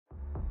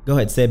Go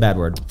ahead, say a bad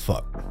word.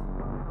 Fuck.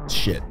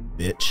 Shit,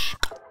 bitch.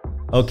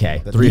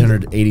 Okay.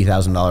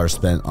 $380,000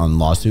 spent on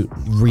lawsuit.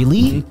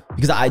 Really?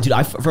 Because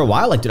dude, for a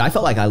while, I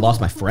felt like I lost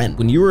my friend.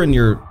 When you were in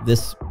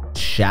this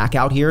shack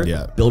out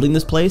here, building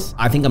this place,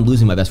 I think I'm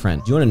losing my best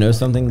friend. Do you want to know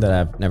something that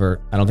I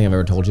don't think I've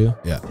ever told you?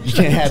 Yeah. You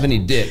can't have any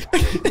dick.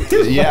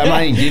 Yeah, I'm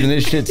not even giving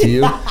this shit to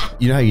you.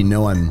 You know how you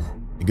know I'm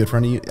a good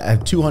friend of you? I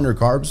have 200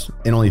 carbs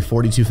and only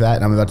 42 fat,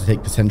 and I'm about to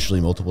take potentially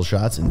multiple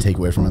shots and take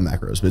away from my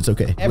macros, but it's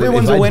okay.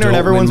 Everyone's a winner and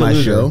everyone's a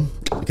loser. Show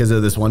because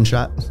of this one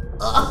shot.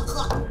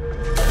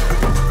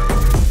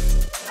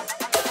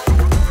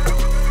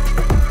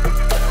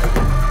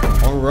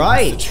 All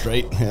right.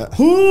 Straight.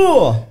 Yeah.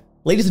 Ooh.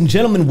 Ladies and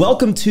gentlemen,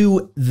 welcome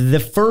to the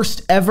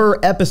first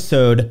ever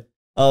episode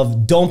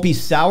of Don't Be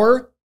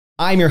Sour.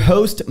 I'm your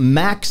host,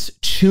 Maxx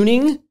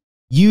Chewning,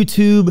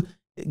 YouTube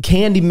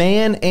Candy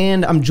Man,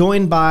 and I'm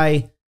joined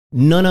by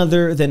none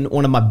other than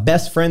one of my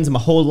best friends in my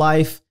whole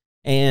life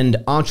and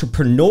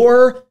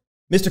entrepreneur,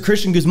 Mr.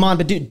 Christian Guzman.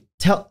 But dude,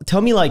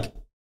 tell me, like,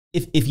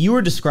 if you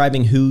were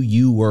describing who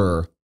you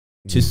were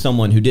to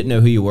someone who didn't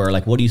know who you were,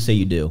 like, what do you say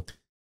you do?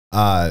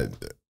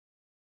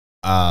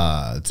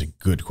 It's a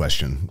good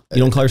question. You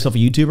don't call yourself a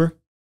YouTuber?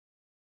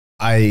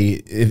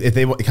 If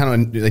they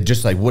kind of like,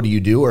 just like, what do you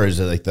do? Or is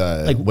it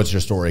like what's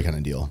your story kind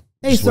of deal?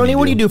 Hey, Sonny,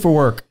 what do you do for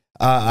work?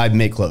 I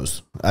make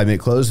clothes.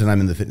 And I'm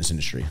in the fitness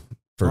industry.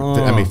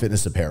 I make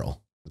fitness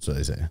apparel. That's what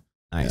they say.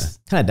 Nice.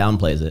 Yeah. Kind of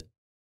downplays it.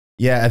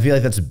 Yeah, I feel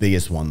like that's the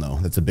biggest one though.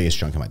 That's the biggest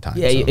chunk of my time.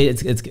 Yeah, so.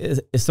 It's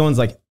if someone's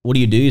like, "What do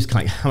you do?" He's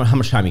kind of like, how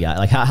much time you got?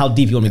 Like, how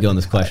deep you want me to go in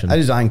this question? I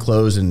design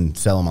clothes and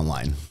sell them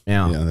online.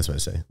 Yeah, you know, that's what I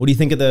say. What do you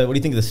think of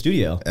the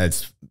studio?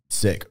 It's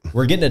sick.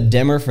 We're getting a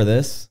dimmer for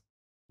this.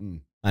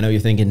 I know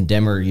you're thinking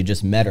dimmer. You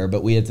just met her,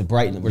 but we're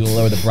gonna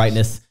lower the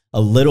brightness a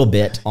little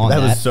bit on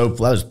that. That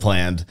was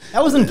planned.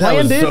 That wasn't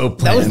planned, dude. So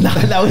planned.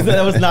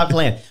 That was not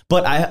planned.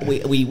 But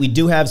we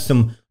do have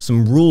some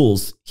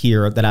rules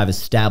here that I've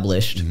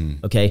established.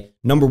 Okay,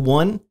 number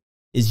one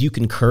is you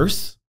can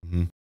curse.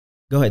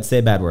 Go ahead, say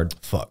a bad word.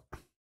 Fuck.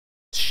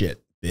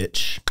 Shit,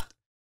 bitch.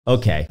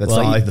 Okay. That's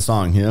not like the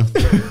song, you know?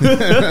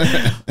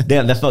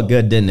 Damn, that felt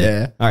good, didn't it?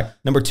 Yeah. All right.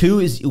 Number two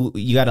is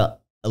you got to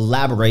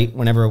elaborate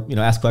whenever,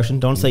 ask a question.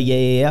 Don't say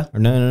yeah, or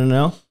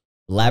no.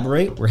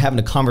 Elaborate. We're having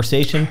a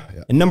conversation.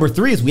 Yeah. And number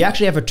three is we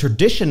actually have a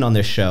tradition on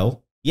this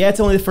show. Yeah, it's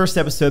only the first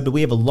episode, but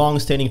we have a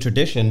long-standing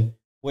tradition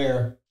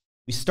where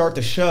we start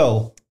the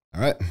show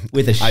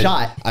with a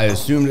shot. I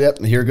assumed, yep,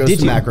 here goes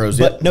the macros.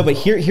 But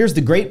here's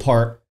the great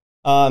part.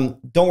 Don't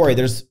worry,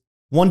 there's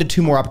 1 to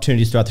 2 more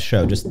opportunities throughout the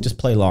show. Just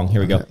play along. Here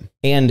we go.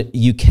 And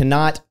you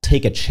cannot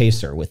take a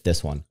chaser with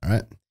this one. All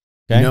right.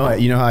 Okay?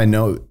 You know how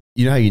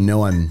you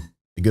know I'm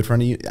a good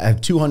friend of you? I have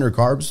 200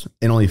 carbs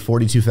and only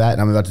 42 fat,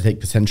 and I'm about to take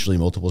potentially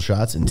multiple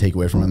shots and take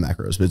away from my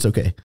macros, but it's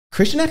okay.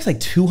 Christian acts like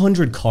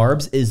 200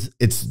 carbs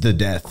it's the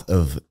death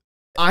of.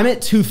 I'm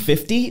at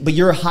 250, but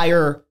you're a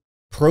higher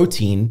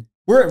protein.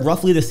 We're at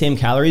roughly the same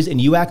calories, and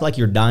you act like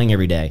you're dying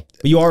every day.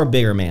 But you are a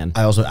bigger man.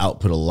 I also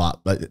output a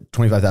lot, but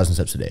 25,000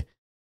 steps a day.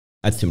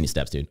 That's too many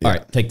steps, dude. Yeah. All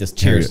right, take this.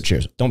 Cheers.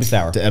 Cheers. Don't be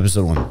sour. To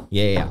episode 1.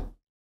 Yeah.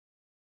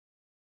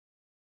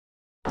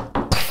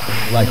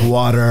 Like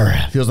water.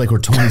 Feels like we're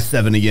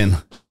 27 again.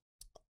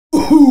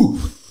 Ooh.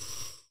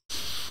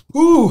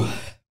 Oh,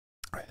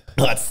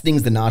 that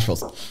stings the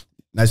nostrils.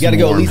 Nice. You got to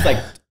go at least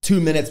like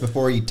 2 minutes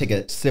before you take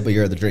a sip of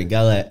your other drink.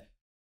 Gotta let.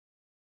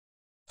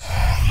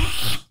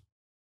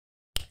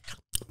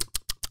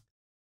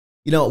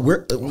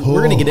 We're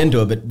gonna get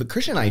into it, but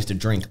Christian and I used to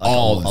drink like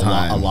all the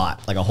time, a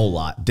lot, like a whole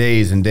lot,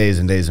 days and days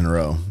and days in a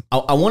row.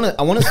 I want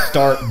to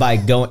start by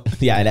going.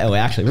 Yeah, I know.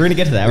 Actually, we're gonna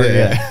get to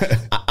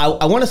that.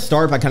 I want to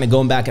start by kind of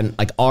going back and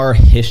like our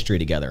history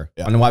together.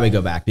 I don't know why we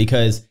go back,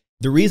 because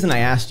the reason I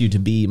asked you to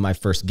be my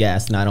first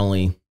guest, not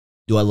only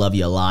do I love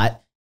you a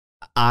lot,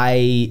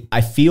 I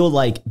feel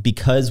like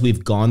because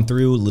we've gone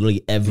through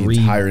literally every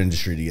the entire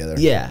industry together.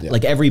 Yeah,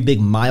 like every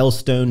big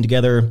milestone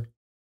together.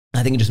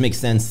 I think it just makes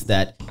sense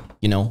that,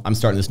 I'm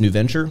starting this new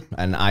venture,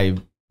 and I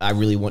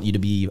really want you to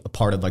be a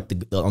part of like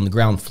on the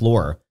ground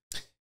floor.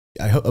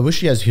 I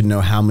wish you guys could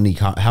know how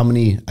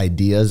many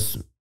ideas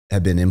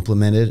have been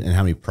implemented and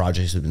how many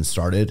projects have been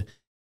started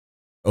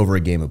over a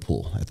game of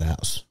pool at the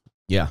house.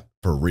 Yeah,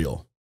 for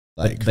real.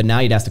 But now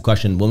you'd ask the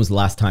question: when was the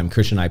last time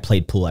Christian and I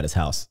played pool at his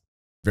house?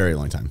 Very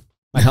long time.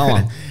 Like how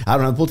long? I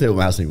don't have a pool table at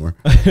my house anymore.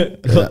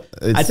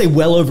 I'd say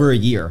well over a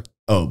year.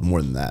 Oh,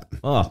 more than that.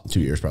 Oh, 2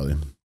 years probably.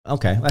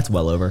 Okay, that's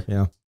well over.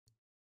 Yeah.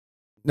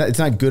 No, it's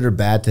not good or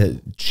bad to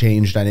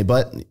change dynamic,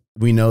 but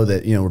we know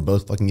that, we're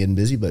both fucking getting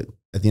busy, but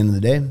at the end of the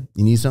day,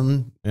 you need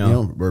something,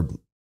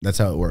 that's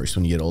how it works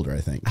when you get older,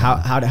 I think.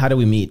 How do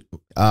we meet?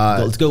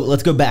 Let's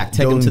go back.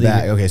 Take them to the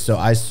back. Okay. So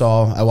I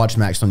watched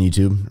Maxx on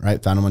YouTube,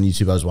 right? Found him on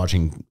YouTube. I was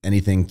watching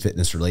anything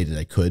fitness related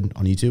I could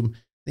on YouTube.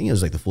 I think it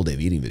was like the full day of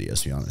eating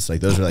videos, to be honest.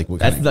 Like those are like,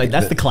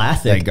 that's the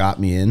classic that got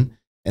me in.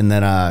 And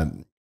then,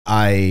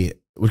 I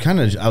was kind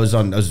of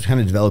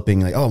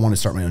developing like, I want to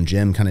start my own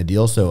gym kind of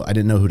deal. So I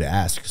didn't know who to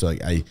ask. So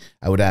like I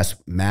would ask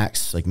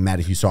Maxx, like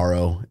Matty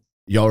Fusaro.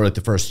 Y'all were like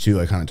the first two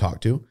I kind of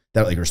talked to.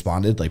 that like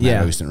responded. Like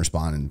Matt Ogus didn't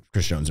respond, and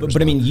Chris Jones didn't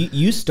but I respond. mean,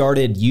 you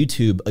started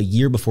YouTube a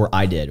year before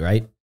I did,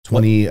 right?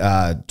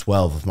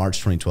 2012, March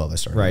 2012, I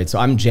started. Right. So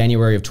I'm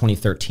January of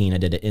 2013. I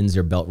did an Ins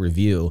Your Belt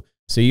review.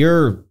 So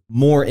you're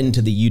more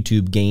into the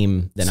YouTube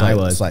game than I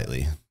was.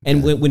 Slightly.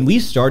 And when we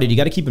started, you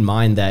got to keep in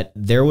mind that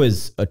there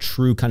was a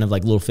true kind of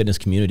like little fitness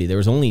community. There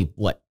was only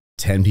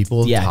 10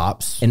 people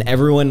tops. And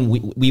everyone,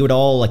 we would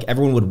all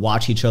everyone would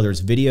watch each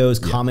other's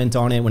videos, comment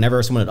on it.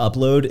 Whenever someone would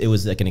upload, it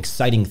was like an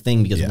exciting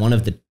thing because one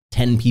of the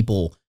 10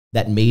 people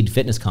that made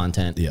fitness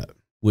content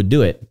would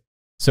do it.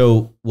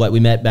 So we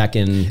met back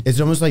in. It's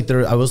almost like there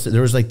was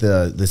like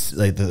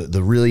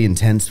the really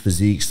intense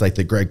physiques, like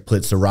the Greg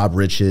Plitz, the Rob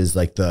Riches,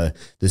 like the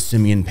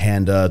Simeon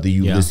Panda, the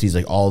Ulysses,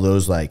 like all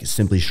those like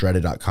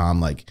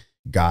simplyshredded.com like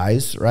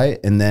guys, right?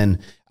 And then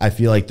I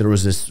feel like there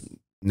was this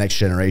next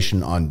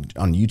generation on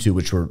YouTube,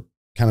 which were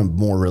kind of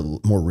more real,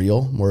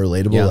 more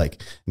relatable,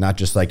 like not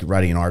just like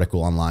writing an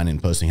article online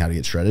and posting how to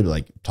get shredded, but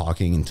like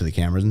talking into the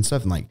cameras and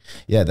stuff. And like,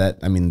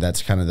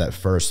 that's kind of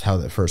how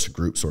that first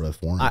group sort of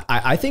formed.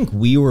 I think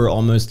we were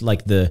almost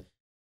like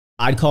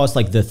I'd call us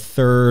like the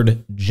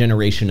third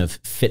generation of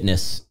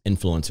fitness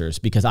influencers,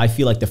 because I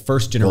feel like the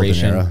first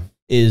generation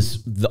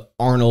is the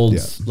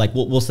Arnold's, like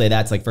we'll say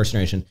that's like first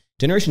generation.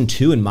 Generation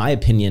 2, in my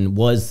opinion,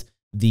 was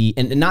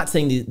and not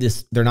saying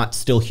they're not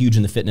still huge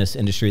in the fitness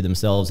industry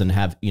themselves and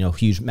have,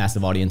 huge,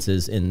 massive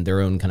audiences in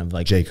their own kind of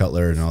like Jay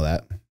Cutler and all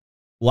that.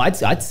 Well,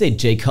 I'd say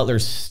Jay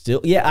Cutler's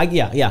still,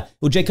 yeah.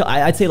 Well, Jay Cutler,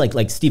 I'd say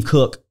like Steve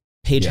Cook,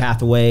 Paige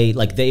Hathaway,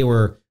 like they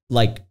were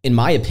like, in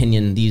my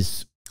opinion,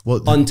 these,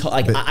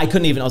 I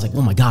couldn't even, I was like,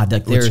 oh my God,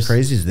 like what's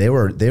crazy is they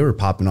were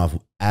popping off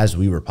as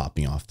we were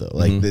popping off though.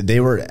 Like they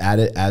were at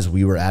it as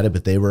we were at it,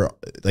 but they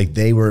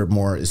were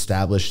more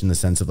established in the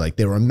sense of like,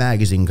 they were on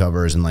magazine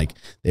covers and like,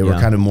 they were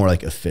kind of more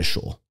like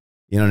official,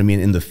 you know what I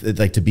mean?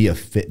 Like to be a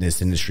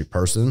fitness industry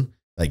person,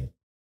 like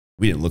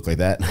we didn't look like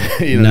that,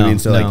 you know what I mean?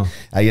 So like,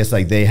 I guess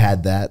like they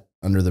had that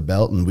under the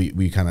belt and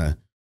we kind of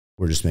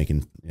were just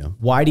making,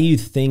 Why do you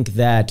think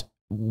that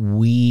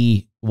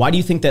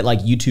like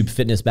YouTube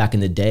fitness back in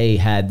the day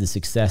had the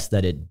success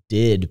that it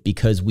did?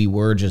 Because we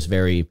were just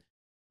very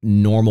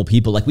normal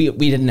people. Like we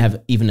didn't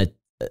have even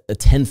a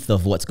tenth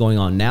of what's going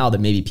on now that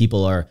maybe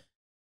people are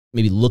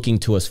maybe looking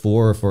to us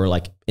for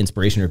like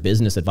inspiration or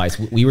business advice.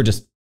 We were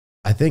just,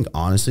 I think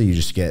honestly, you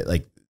just get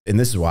like, and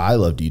this is why I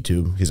loved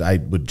YouTube, because I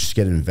would just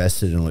get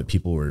invested in what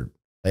people were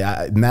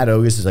like. Matt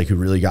Ogus is like who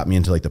really got me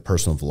into like the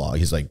personal vlog.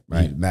 He's like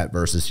Matt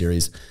Versus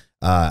series.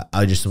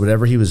 I just,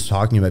 whatever he was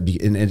talking about,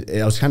 and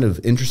I was kind of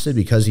interested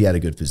because he had a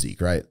good physique,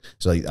 right?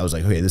 So like, I was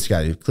like, okay, this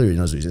guy clearly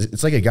knows what he's.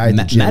 It's like a guy.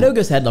 Matt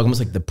Ogus had like almost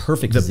like the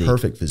perfect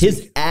physique.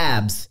 His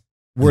abs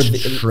were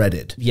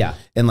shredded. Yeah,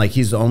 and like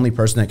he's the only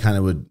person that kind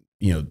of would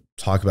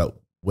talk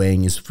about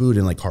weighing his food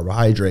and like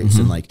carbohydrates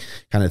and like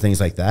kind of things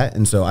like that.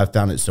 And so I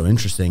found it so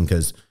interesting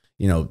because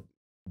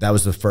that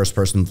was the first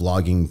person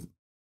vlogging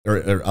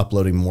or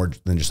uploading more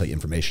than just like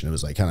information. It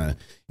was like kind of,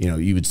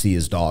 you would see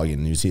his dog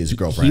and you would see his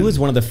girlfriend. He was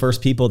one of the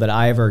first people that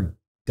I ever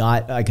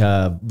got like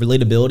a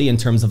relatability in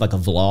terms of like a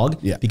vlog.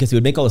 Yeah. Because he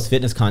would make all this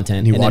fitness content.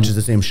 And he watches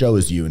the same show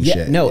as you and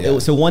shit. No.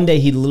 So one day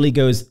he literally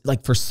goes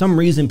like, for some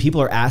reason,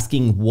 people are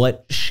asking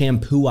what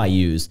shampoo I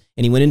use.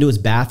 And he went into his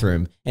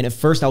bathroom. And at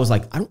first I was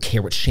like, I don't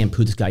care what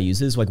shampoo this guy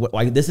uses.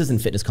 Like this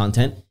isn't fitness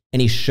content.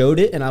 And he showed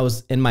it. And I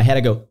was in my head,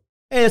 I go,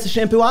 hey, that's a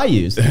shampoo I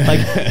use. Like,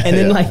 and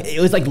then like,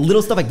 it was like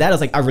little stuff like that. I was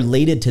like, I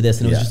related to this,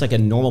 and it was just like a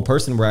normal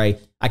person where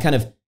I kind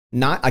of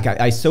not like,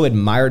 I so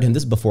admired him.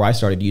 This is before I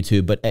started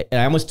YouTube, but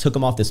I almost took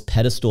him off this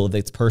pedestal of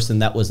this person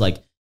that was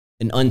like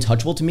an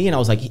untouchable to me. And I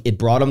was like, it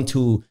brought him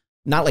to,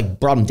 not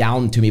like brought him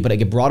down to me, but like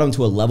it brought him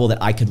to a level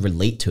that I could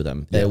relate to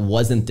them. That it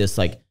wasn't this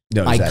like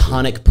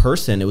iconic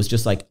person. It was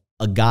just like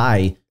a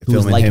guy who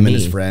was like him me.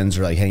 And his friends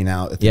are like hanging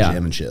out at the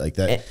gym and shit like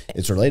that.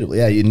 It's relatable.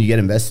 Yeah. And you get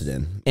invested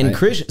in. And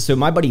Chris, so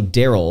my buddy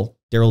Daryl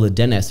the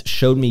dentist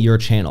showed me your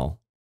channel,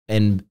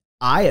 and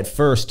I at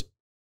first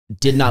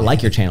did not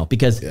like your channel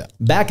because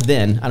back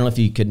then, I don't know if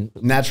you could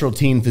natural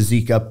teen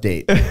physique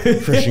update,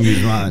 Christian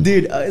Guzman,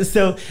 dude.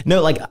 So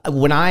no, like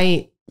when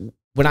I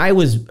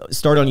was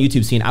started on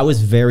YouTube scene, I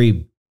was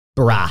very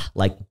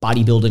like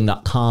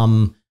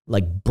bodybuilding.com,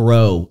 like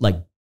bro, like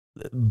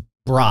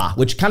brah,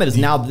 which kind of is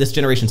now this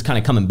generation's kind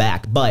of coming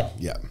back. But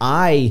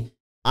I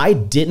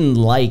didn't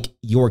like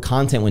your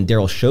content when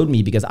Daryl showed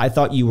me because I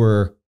thought you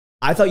were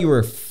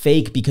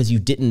fake because you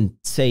didn't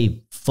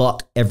say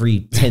fuck every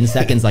 10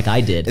 seconds like I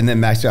did. And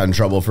then Max got in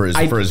trouble for his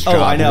job.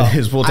 I know.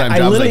 His full-time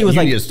job. Literally was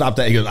like, you need to stop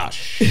that. He goes,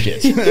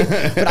 shit.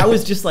 But I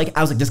was like,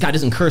 this guy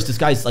doesn't curse. This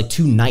guy's like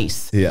too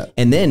nice. Yeah.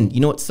 And then, you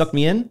know what sucked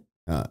me in?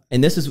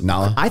 And this is,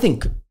 Nala? I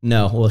think,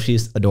 no, well,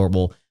 she's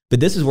adorable. But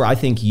this is where I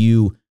think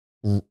you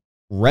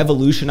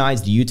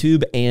revolutionized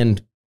YouTube and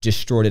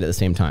destroyed it at the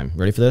same time.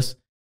 Ready for this?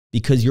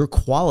 Because your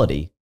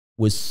quality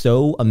was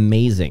so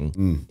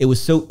amazing. It was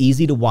so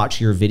easy to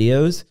watch your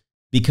videos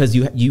because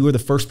you were the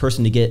first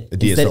person to get a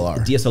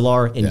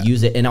DSLR and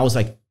use it. And I was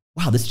like,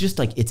 wow, this is just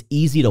like, it's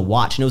easy to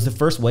watch. And it was the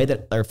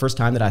first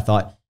time that I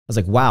thought, I was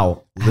like,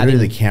 wow.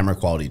 Literally the camera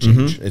quality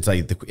change. It's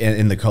like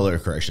in the color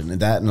correction and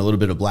that and a little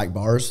bit of black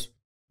bars.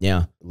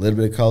 Yeah. A little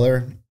bit of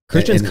color.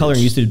 Christian's coloring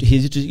used to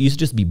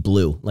just be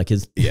blue. Like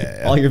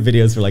all your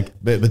videos were like.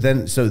 But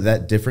then, so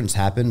that difference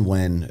happened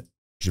when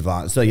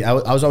Javon. So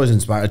I was always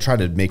inspired. I tried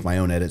to make my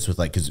own edits with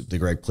because the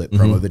Greg Clip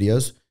promo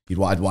videos.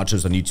 I'd watch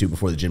those on YouTube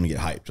before the gym to get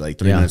hyped. Like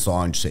 3 minutes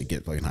long, just say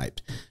get fucking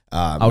hyped.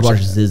 I would watch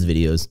Ziz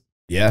videos.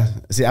 Yeah.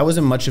 See, I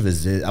wasn't much of a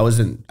Ziz. I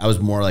was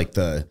more like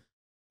the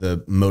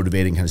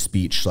motivating kind of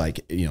speech,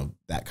 like,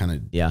 that kind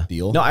of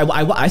deal. No,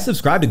 I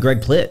subscribed to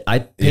Greg Plitt. I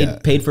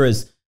paid for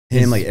his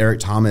like Eric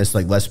Thomas,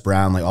 like Les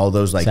Brown, like all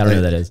those, like, I don't know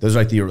who that is. Those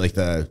are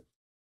the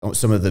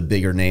some of the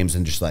bigger names,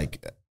 and just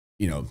like,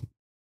 you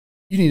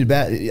need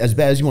as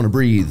bad as you want to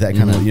breathe, that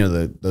kind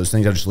of, those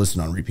things I just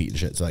listen on repeat and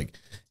shit. It's like,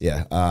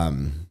 yeah.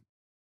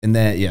 And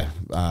then,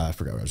 I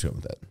forgot where I was going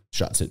with that.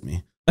 Shots hit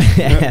me.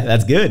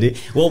 That's good.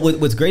 Well,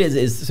 what's great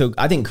is so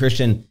I think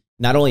Christian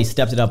not only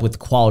stepped it up with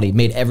quality,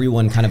 made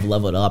everyone kind of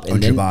level it up.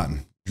 And then,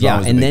 Javon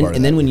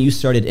and then when you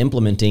started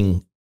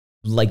implementing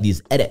like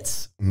these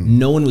edits,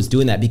 no one was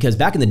doing that, because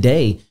back in the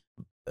day,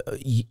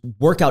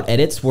 workout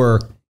edits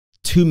were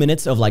 2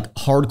 minutes of like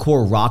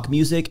hardcore rock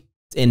music,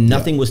 and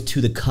nothing was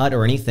to the cut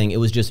or anything. It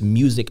was just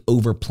music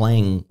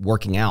overplaying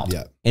working out.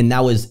 Yeah. And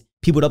that was,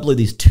 people would upload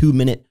these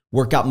 2-minute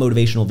workout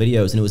motivational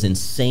videos, and it was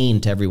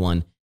insane to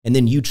everyone. And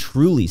then you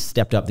truly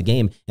stepped up the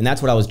game. And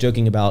that's what I was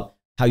joking about,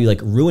 how you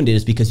like ruined it,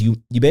 is because you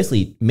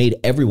basically made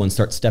everyone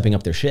start stepping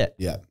up their shit.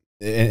 Yeah.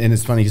 And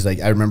it's funny because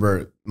like I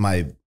remember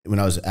when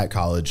I was at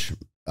college,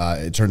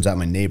 it turns out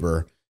my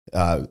neighbor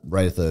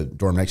right at the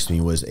dorm next to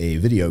me was a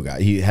video guy.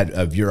 He had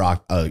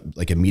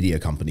like a media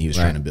company he was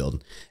trying to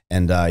build,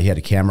 and he had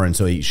a camera, and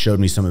so he showed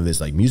me some of his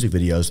like music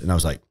videos, and I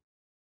was like,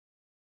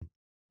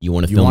 "You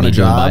want to film me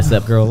doing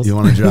bicep curls? You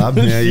want a job?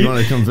 Yeah, you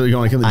want to come to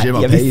the gym?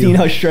 Have you seen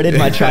how shredded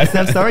my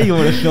triceps are? You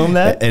want to film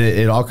that?" And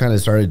it all kind of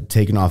started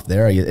taking off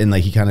there, and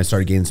like he kind of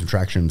started gaining some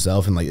traction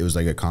himself, and like it was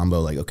like a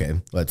combo. Like, okay,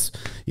 let's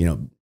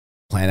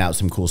plan out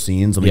some cool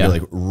scenes. Let me go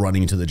like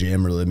running to the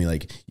gym, or let me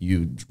like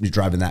you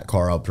driving that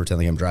car. I'll pretend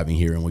like I'm driving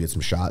here, and we'll get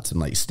some shots, and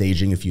like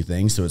staging a few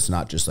things, so it's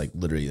not just like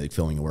literally like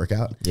filming a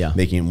workout. Yeah,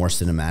 making it more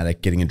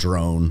cinematic, getting a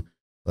drone.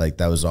 Like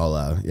that was all,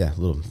 a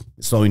little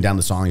slowing down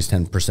the songs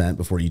 10%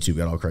 before YouTube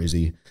got all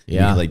crazy.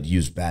 Yeah, you could, like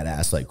use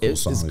badass like cool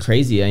songs. It's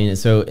crazy. I mean,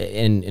 so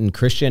and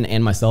Christian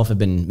and myself have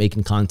been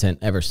making content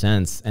ever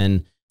since,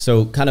 and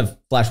so kind of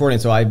flash forwarding.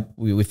 So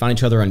we found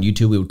each other on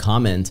YouTube. We would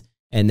comment.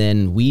 And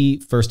then we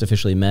first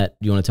officially met.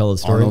 Do you want to tell the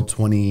story? Arnold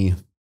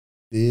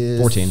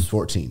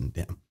 2014.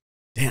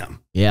 Damn.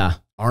 Yeah.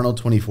 Arnold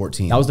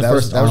 2014. That was the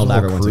first Arnold I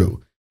ever went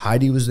to.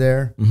 Heidi was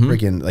there.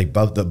 Freaking like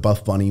the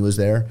Buff Bunny was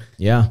there.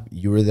 Yeah.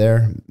 You were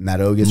there. Matt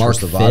Ogus, Mark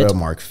Lovato,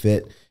 Mark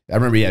Fit. I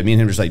remember, me and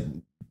him just like,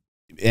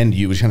 and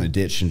you was kind of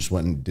ditched and just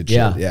went and did shit.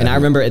 Yeah. And I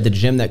remember at the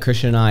gym that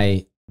Christian and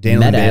I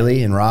Daniel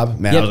Bailey and Rob.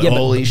 Man,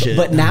 holy shit.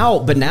 But now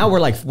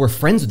we're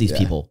friends with these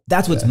people.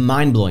 That's what's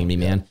mind blowing me,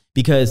 man.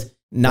 Because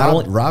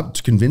Rob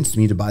convinced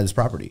me to buy this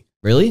property.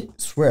 Really? I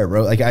swear,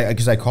 bro. Like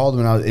because I called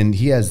him and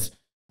he has.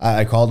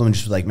 I called him and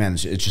just like, man,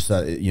 it's just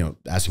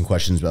asking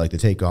questions about like the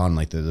take on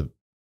like the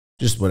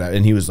just whatever.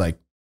 And he was like,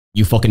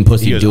 "You fucking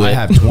pussy, do it." I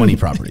have 20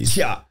 properties.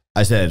 Yeah.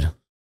 I said,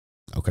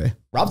 okay.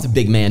 Rob's a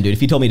big man, dude. If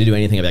he told me to do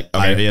anything, I'd be like,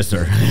 okay, yes,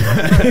 sir.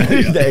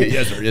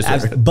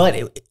 Yes, sir.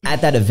 But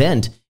at that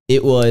event,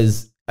 it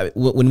was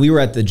when we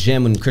were at the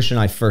gym when Christian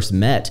and I first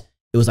met.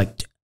 It was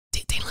like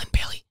Daniel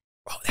Bailey.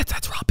 Oh,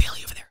 that's Rob Bailey.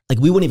 Like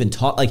we wouldn't even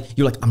talk. Like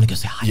you're like, I'm gonna go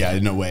say hi. Yeah,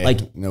 no way.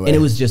 Like no way. And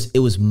it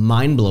was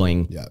mind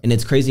blowing. Yeah. And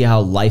it's crazy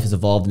how life has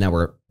evolved. Now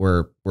we're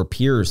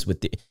peers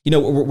with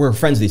we're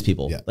friends with these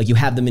people. Yeah. Like you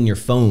have them in your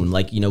phone.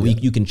 Like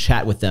you can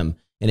chat with them.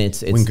 And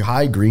it's when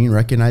Kai Green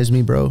recognized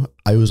me, bro.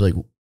 I was like,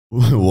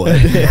 what?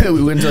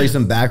 We went to like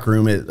some back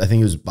room at I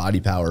think it was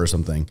Body Power or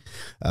something.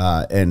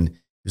 And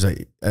he's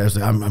like, I was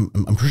like,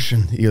 I'm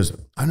Christian. He goes,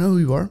 I know who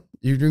you are.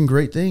 You're doing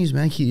great things,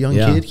 man.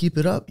 Kid, keep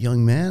it up,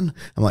 young man.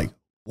 I'm like,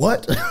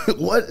 what?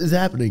 What is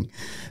happening?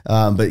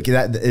 But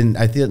and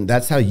I think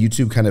that's how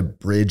YouTube kind of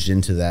bridged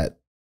into that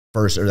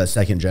first or that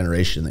second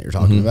generation that you're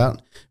talking about.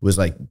 It was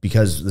like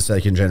because the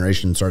second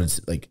generation started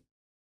like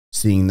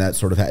seeing that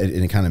sort of and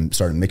it kind of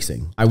started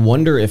mixing. I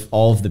wonder if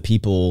all of the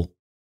people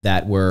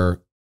that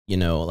were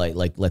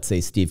like let's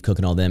say Steve Cook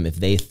and all them, if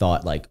they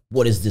thought like,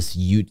 what is this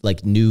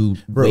new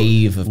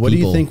wave of what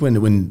people? Do you think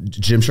when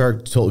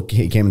Gymshark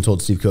came and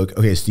told Steve Cook,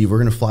 okay, Steve, we're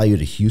going to fly you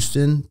to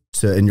Houston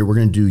and we're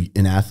going to do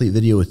an athlete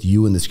video with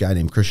you and this guy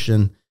named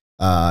Christian.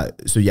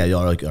 So yeah,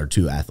 y'all are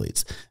two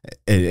athletes.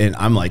 And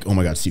I'm like, oh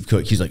my God, Steve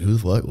Cook. He's like, who the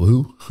fuck?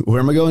 Who? Where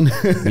am I going?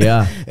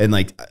 Yeah. And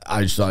like,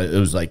 I just thought it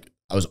was like,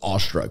 I was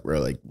awestruck,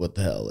 bro. Like, what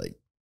the hell? Like,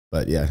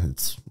 but yeah,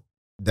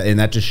 and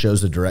that just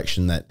shows the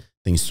direction that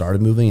things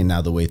started moving, and now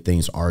the way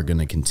things are going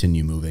to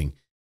continue moving,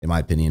 in my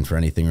opinion, for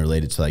anything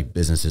related to like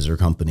businesses or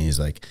companies,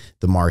 like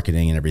the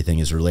marketing and everything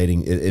is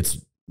relating. It's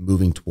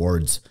moving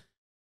towards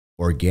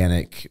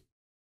organic,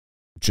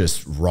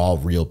 just raw,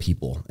 real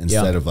people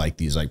instead of like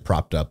these like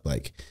propped up,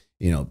 like,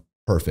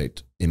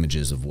 perfect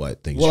images of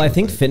what things. Well, I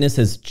think fitness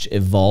has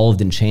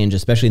evolved and changed,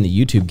 especially in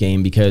the YouTube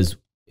game, because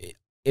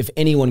if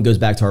anyone goes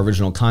back to our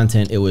original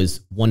content, it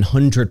was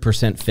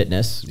 100%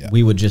 fitness. Yeah.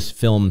 We would just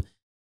film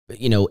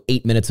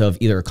 8 minutes of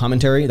either a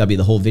commentary, that'd be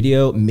the whole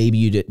video. Maybe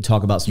you did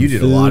talk about some You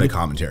did food. a lot of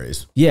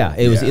commentaries. Yeah,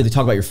 it was either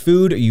talk about your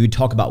food or you would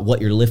talk about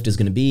what your lift is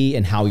going to be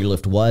and how your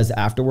lift was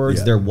afterwards.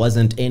 Yeah. There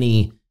wasn't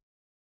any,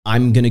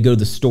 I'm going to go to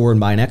the store and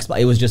buy an Xbox.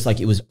 It was just like,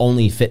 it was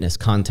only fitness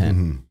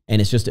content.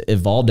 And it's just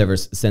evolved ever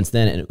since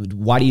then. And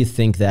why do you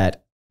think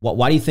that,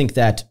 why do you think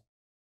that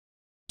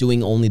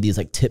doing only these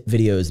like tip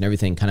videos and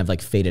everything kind of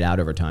like faded out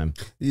over time?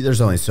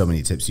 There's only so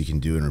many tips you can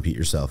do and repeat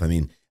yourself. I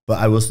mean, but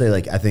I will say,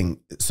 like, I think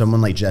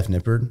someone like Jeff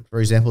Nippard,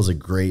 for example, is a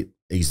great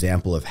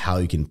example of how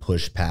you can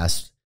push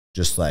past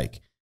just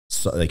like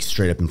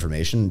straight up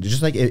information.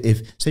 Just like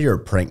if say you're a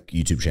prank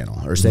YouTube channel,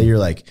 or say you're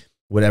like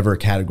whatever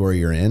category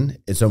you're in,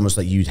 it's almost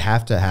like you'd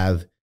have to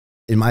have,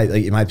 in my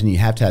opinion, you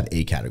have to have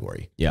a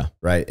category. Yeah.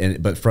 Right.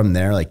 But from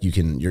there, like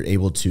you're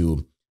able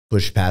to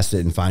push past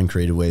it and find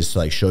creative ways to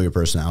like show your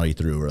personality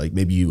through, or like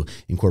maybe you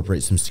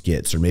incorporate some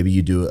skits, or maybe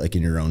you do it like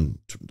in your own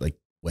like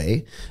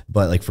way.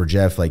 But like for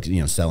Jeff, like,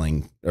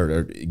 selling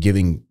or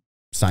giving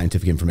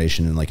scientific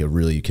information in like a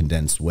really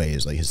condensed way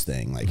is like his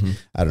thing. Like,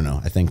 I don't know.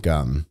 I think,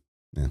 I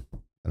don't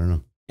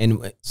know.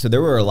 And so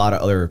there were a lot of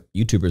other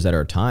YouTubers at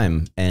our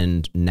time,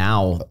 and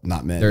now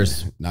not many.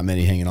 There's not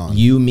many hanging on.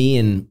 You, me,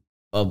 and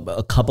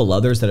a couple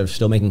others that are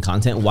still making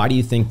content. Why do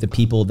you think the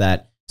people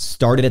that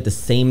started at the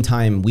same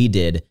time we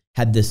did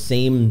had the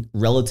same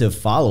relative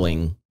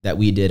following that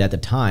we did at the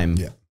time?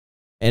 Yeah.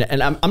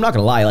 And I'm not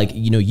gonna lie, like,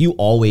 you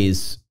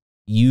always,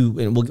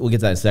 and we'll get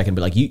to that in a second,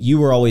 but like you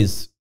were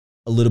always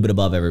a little bit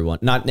above everyone,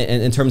 not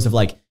in terms of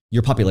like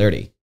your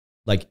popularity.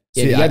 Like,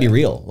 you gotta be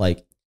real.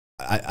 Like,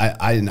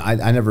 I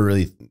never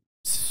really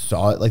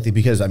saw it like that,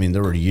 because I mean,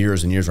 there were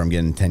years and years where I'm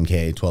getting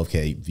 10K,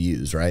 12K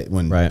views, right?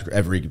 When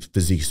every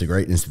Physiques to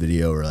Greatness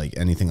video or like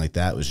anything like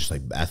that was just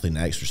like Athlete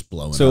Next just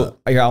blowing up. So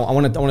I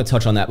want to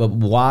touch on that, but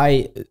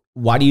why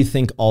do you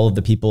think all of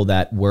the people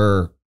that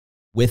were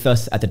with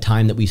us at the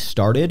time that we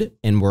started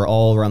and we're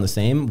all around the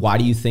same, why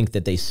do you think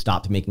that they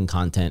stopped making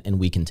content and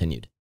we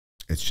continued?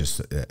 It's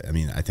just, I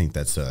mean, I think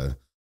that's the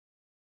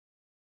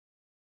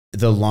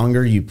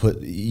longer you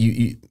put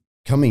you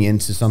coming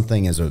into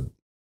something as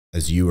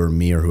you or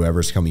me or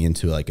whoever's coming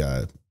into like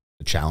a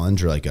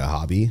challenge or like a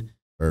hobby,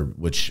 or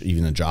which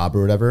even a job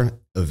or whatever,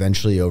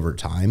 eventually over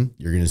time,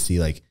 you're going to see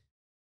like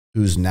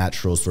whose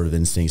natural sort of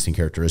instincts and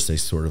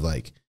characteristics, sort of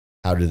like,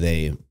 how do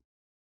they,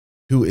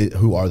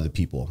 who are the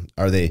people?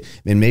 Are they,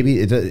 and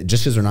maybe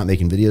just because they're not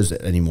making videos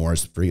anymore,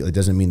 it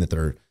doesn't mean that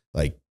they're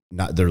like,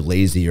 they're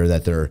lazy or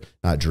that they're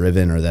not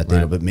driven or that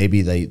they, but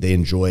maybe they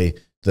enjoy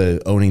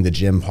the owning the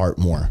gym part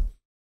more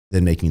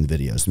than making the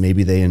videos.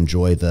 Maybe they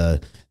enjoy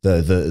the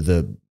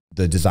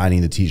designing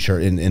the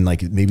t-shirt and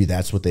like, maybe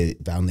that's what they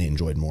found they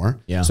enjoyed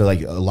more. Yeah. So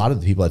like a lot of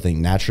the people, I think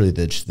naturally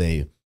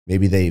that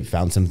maybe they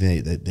found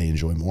something that they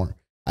enjoy more.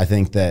 I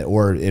think that,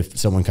 or if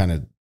someone kind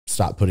of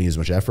stopped putting as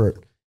much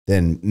effort,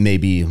 then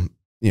maybe,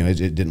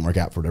 it didn't work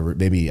out for whatever.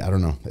 Maybe, I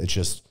don't know. It's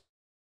just,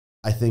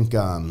 I think,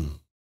 you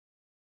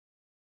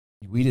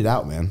weed it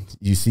out, man.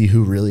 You see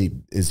who really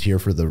is here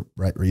for the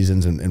right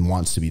reasons and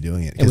wants to be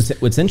doing it. And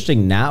what's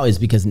interesting now is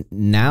because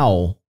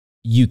now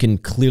you can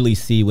clearly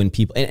see when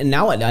people, and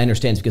now I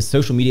understand, it's because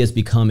social media has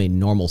become a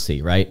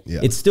normalcy, right?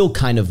 Yeah. It's still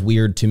kind of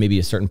weird to maybe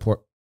a certain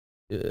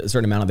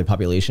amount of the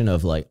population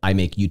of like, I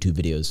make YouTube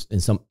videos,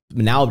 and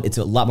now it's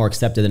a lot more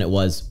accepted than it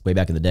was way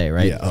back in the day,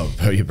 right? Yeah. Oh,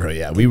 bro.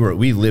 Yeah.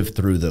 We lived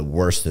through the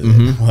worst of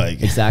it.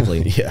 Like,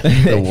 exactly. Yeah.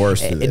 The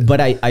worst of it. But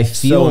I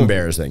feel so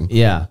embarrassing.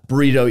 Yeah.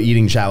 Burrito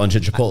eating challenge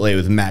at Chipotle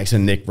with Maxx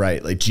and Nick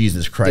Wright. Like,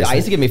 Jesus Christ. Dude, I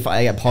used to get made fun.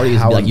 I got parties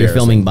and be like, you're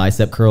filming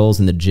bicep curls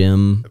in the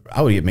gym.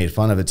 I would get made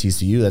fun of at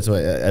TCU. That's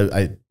why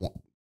I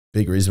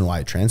big reason why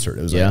I transferred.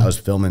 It was like, I was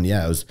filming.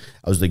 Yeah. I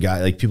was the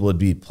guy, like people would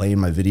be playing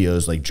my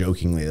videos, like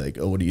jokingly, like,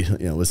 oh, what do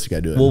what's this guy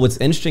doing? Well, what's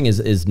interesting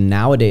is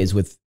nowadays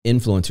with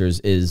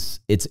influencers is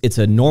it's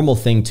a normal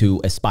thing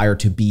to aspire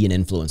to be an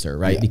influencer,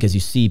 right? Yeah. Because you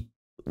see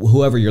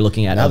whoever you're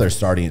looking at. Now they're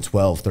starting at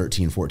 12,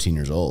 13, 14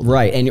 years old.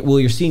 Right. And well,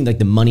 you're seeing like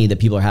the money that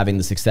people are having,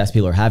 the success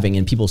people are having,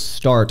 and people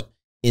start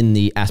in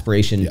the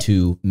aspiration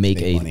to make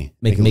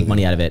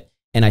money out of it.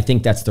 And I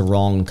think that's the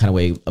wrong kind of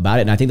way about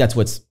it. And I think that's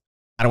what's,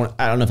 I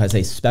don't know if I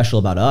say special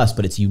about us,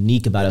 but it's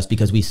unique about us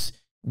because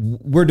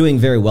we're doing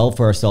very well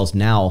for ourselves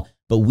now,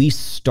 but we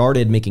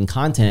started making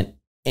content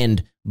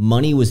and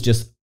money was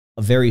just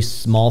a very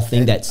small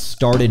thing that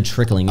started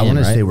trickling in. I want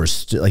to say we're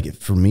still, like,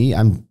 for me,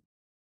 I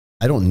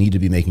don't need to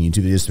be making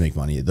YouTube videos to make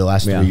money. The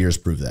last 3 years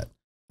prove that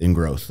in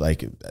growth, like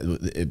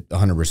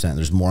 100%.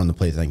 There's more on the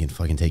plate than I can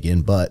fucking take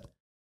in. But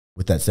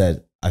with that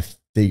said, I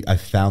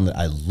found that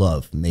I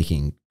love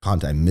making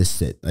content. I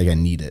miss it. Like, I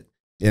need it.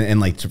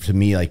 And like to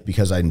me, like,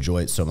 because I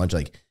enjoy it so much,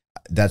 like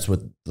that's what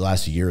the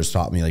last year has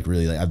taught me. Like,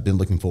 really, like I've been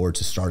looking forward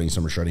to starting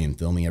summer shredding and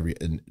filming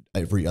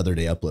every other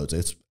day uploads.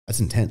 That's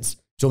intense. You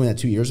told me that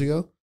 2 years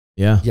ago.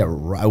 Yeah.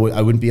 I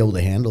wouldn't be able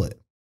to handle it.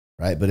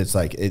 Right. But it's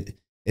like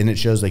and it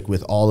shows like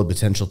with all the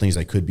potential things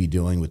I could be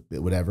doing with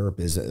whatever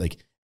is like,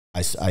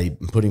 I'm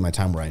putting my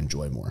time where I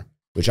enjoy more,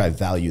 which I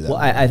value that. Well,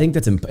 I think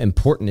that's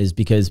important is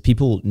because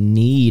people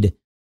need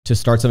to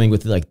start something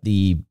with like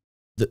the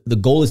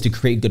goal is to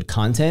create good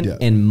content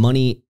and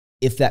money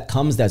if that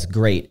comes, that's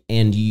great.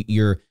 And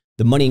the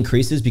money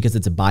increases because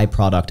it's a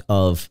byproduct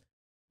of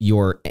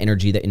your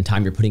energy that in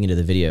time you're putting into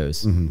the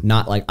videos,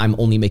 not like I'm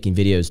only making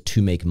videos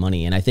to make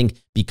money. And I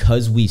think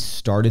because we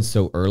started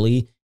so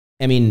early,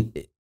 I mean,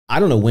 I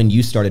don't know when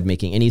you started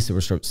making any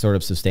sort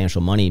of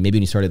substantial money. Maybe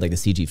when you started like the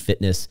CG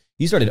Fitness,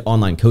 you started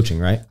online coaching,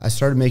 right? I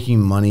started making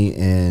money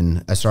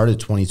I started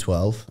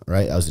 2012,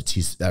 right? I was at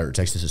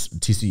Texas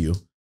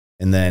TCU.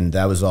 And then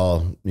that was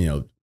all,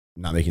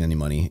 not making any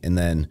money. And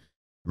then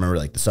I remember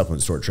like the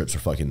supplement store trips are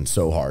fucking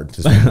so hard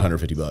to spend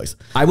 $150.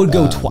 I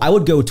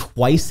would go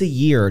twice a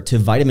year to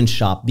Vitamin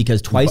Shop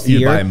because twice a year.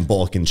 You buy in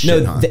bulk and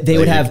shit. No, they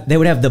would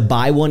have the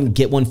buy one,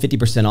 get one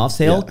 50% off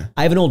sale. Yeah.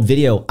 I have an old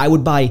video. I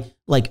would buy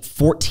like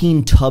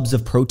 14 tubs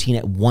of protein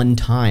at one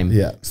time.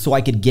 Yeah. So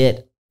I could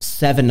get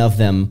 7 of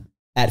them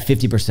at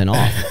 50%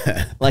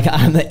 off.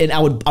 And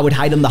I would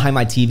hide them behind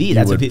my TV.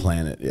 That's what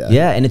plan it. Yeah.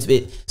 Yeah. And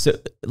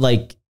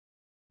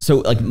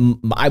so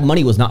my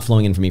money was not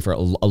flowing in for me for a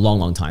long,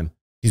 long time.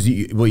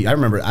 I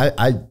remember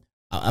I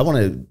want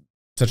to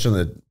touch on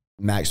the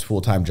Maxx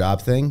full-time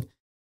job thing.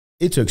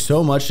 It took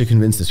so much to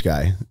convince this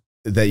guy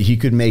that he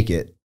could make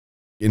it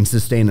and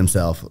sustain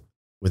himself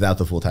without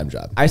the full-time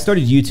job. I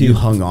started YouTube you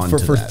hung on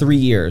for 3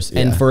 years.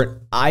 Yeah. And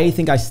I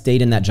think I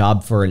stayed in that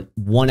job for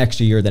 1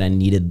 extra year that I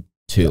needed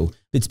to. Yep.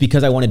 It's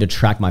because I wanted to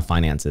track my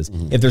finances.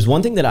 If there's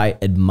one thing that I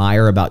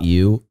admire about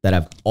you that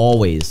I've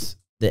always,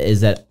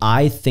 is that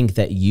I think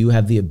that you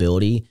have the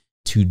ability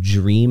to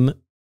dream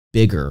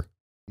bigger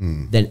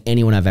than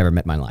anyone I've ever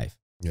met in my life.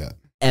 Yeah.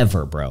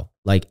 Ever, bro.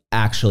 Like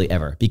actually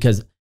ever.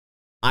 Because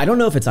I don't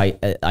know if it's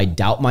I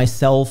doubt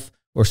myself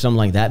or something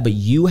like that, but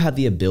you have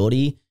the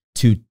ability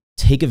to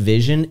take a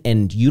vision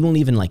and you don't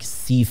even like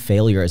see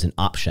failure as an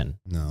option.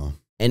 No.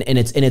 And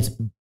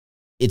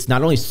it's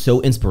not only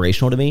so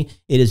inspirational to me,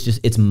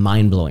 it's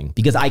mind-blowing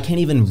because I can't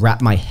even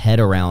wrap my head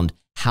around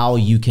how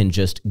you can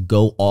just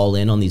go all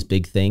in on these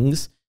big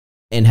things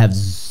and have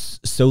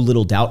so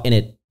little doubt.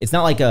 And it's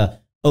not like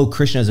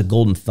Christian has a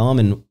golden thumb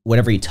and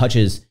whatever he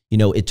touches,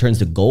 it turns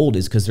to gold,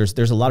 is because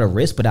there's a lot of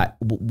risk. But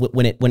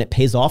when it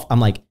pays off, I'm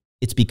like,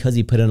 it's because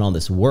he put in all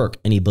this work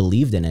and he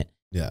believed in it.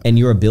 Yeah. And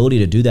your ability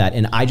to do that.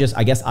 And I guess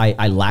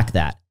I lack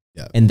that.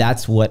 Yeah. And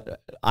that's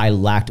what I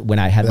lacked when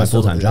I had my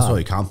full-time job. That's why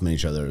we compliment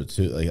each other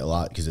too, like a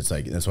lot. Cause it's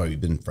like, that's why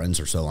we've been friends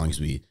for so long. Cause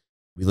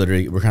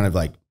we're kind of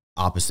like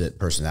opposite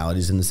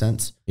personalities in the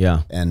sense.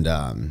 Yeah. And,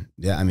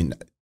 I mean,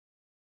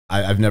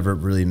 I've never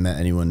really met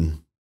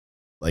anyone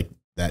like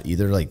that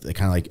either. Like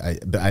kind of like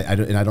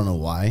I don't know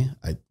why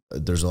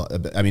there's a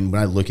lot. I mean,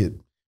 when I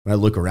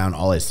look around,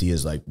 all I see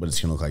is like what it's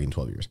going to look like in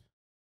 12 years.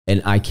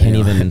 And I can't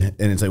even, and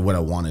it's like what I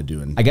want to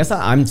do. And I guess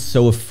I'm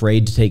so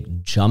afraid to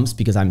take jumps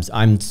because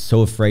I'm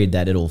so afraid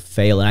that it'll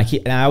fail.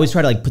 And I always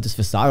try to like put this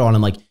facade on.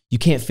 I'm like, you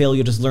can't fail.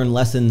 You'll just learn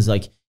lessons.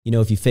 Like,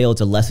 if you fail,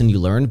 it's a lesson you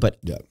learn.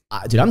 But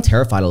dude, I'm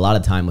terrified a lot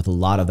of time with a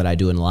lot of that I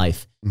do in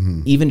life.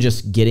 Even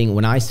just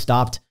when I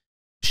stopped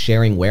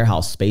sharing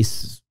warehouse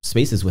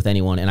spaces with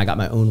anyone and I got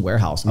my own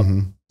warehouse,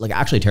 I'm like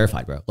actually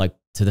terrified, bro. Like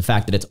to the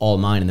fact that it's all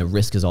mine and the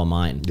risk is all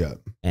mine. Yeah.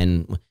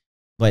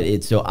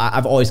 So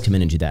I've always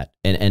commended you that.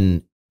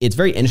 And it's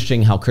very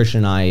interesting how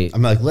Christian and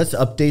I'm like, let's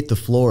update the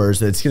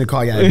floors. It's going to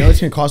cost, I know it's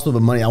going to cost a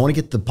little bit of money. I want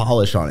to get the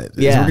polish on it.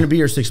 Yeah. We're going to be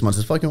here 6 months.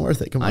 It's fucking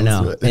worth it. Come on. I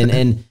know. Let's do it.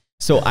 and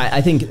so I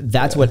think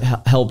that's what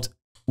helped.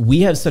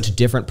 We have such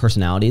different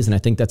personalities. And I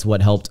think that's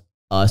what helped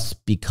us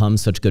become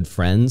such good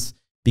friends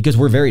because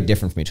we're very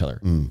different from each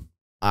other.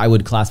 I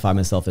would classify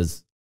myself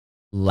as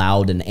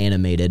loud and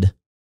animated.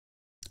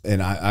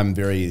 And I'm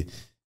very,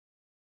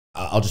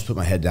 I'll just put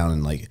my head down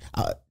and like,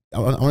 I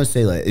want to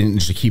say like, and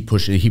just to keep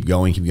pushing, keep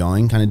going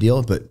kind of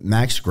deal. But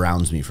Maxx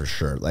grounds me for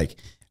sure. Like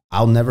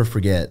I'll never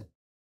forget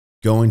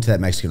going to that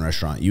Mexican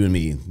restaurant, you and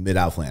me,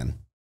 mid-outland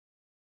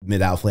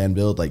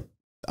build, like,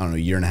 I don't know, a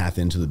year and a half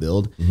into the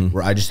build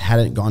where I just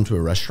hadn't gone to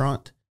a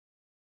restaurant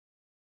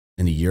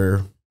in a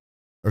year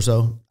or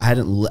so. I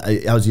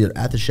was either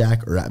at the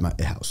Shack or at my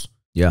house.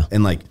 Yeah.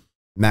 And like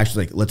Maxx was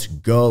like, let's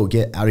go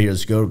get out of here.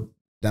 Let's go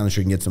down the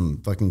street and get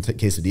some fucking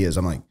quesadillas.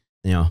 I'm like,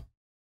 yeah.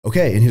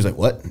 Okay. And he was like,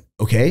 what?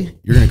 Okay.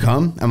 You're going to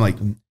come? I'm like,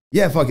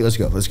 yeah, fuck it. Let's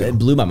go. It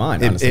blew my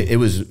mind, honestly. It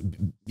was,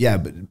 yeah,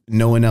 but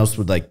no one else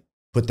would like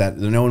put that.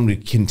 No one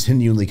would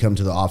continually come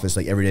to the office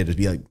like every day to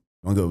be like,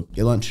 want to go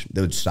get lunch?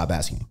 They would stop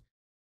asking.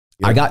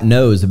 I got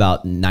no's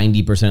about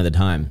 90% of the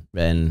time.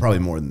 And probably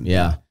more than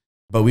yeah. That.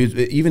 But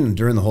even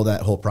during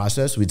that whole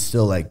process, we'd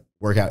still like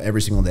work out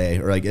every single day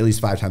or like at least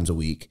 5 times a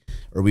week.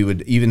 Or we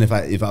would, even if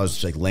I was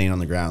just like laying on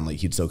the ground, like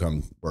he'd still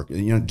come work,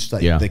 just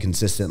like the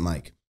consistent,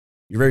 like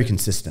you're very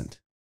consistent.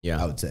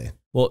 Yeah, I would say.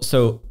 Well,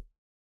 so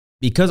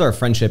because our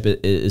friendship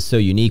is so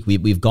unique,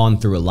 we've gone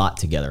through a lot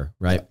together,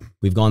 right? Yeah.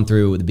 We've gone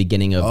through the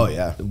beginning of. Oh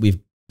yeah. We've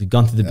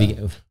gone through the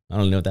beginning. I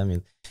don't know what that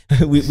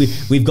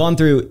means. we've gone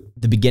through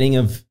the beginning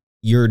of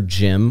your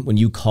gym when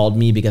you called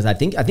me because I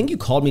think you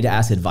called me to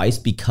ask advice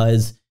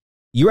because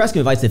you were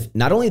asking advice if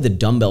not only the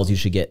dumbbells you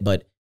should get,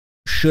 but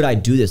should I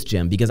do this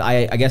gym? Because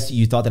I guess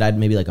you thought that I had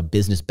maybe like a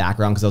business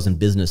background because I was in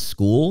business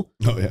school.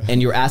 Oh yeah.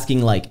 And you're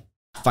asking like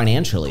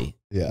financially,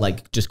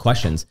 like just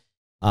questions.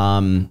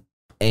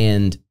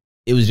 And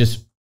it was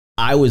just,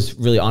 I was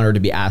really honored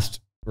to be asked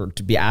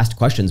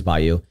questions by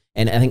you.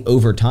 And I think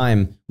over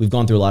time, we've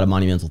gone through a lot of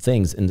monumental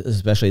things, and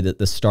especially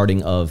the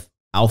starting of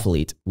Alpha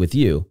Elite with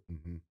you.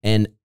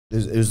 And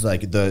it was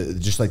like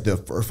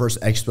the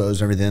first expos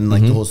and everything,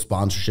 like the whole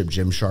sponsorship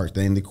Gymshark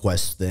thing, the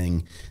Quest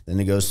thing. Then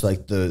it goes to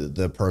like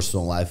the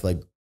personal life,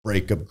 like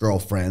breakup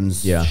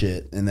girlfriends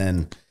shit. And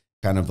then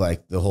kind of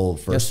like the whole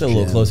first still a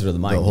little closer to the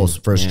mic. The whole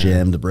first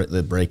gym, the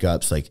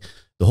breakups, like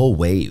the whole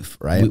wave,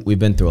 right? We've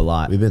been through a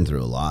lot. We've been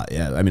through a lot.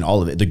 Yeah. I mean,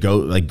 all of it,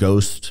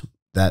 Ghost,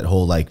 that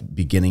whole like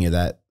beginning of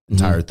that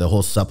entire, the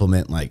whole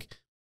supplement, like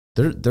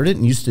there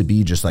didn't used to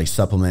be just like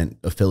supplement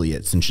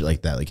affiliates and shit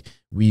like that. Like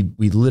we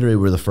literally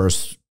were the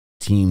first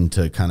team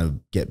to kind of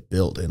get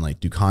built and like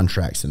do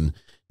contracts and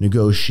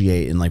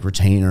negotiate and like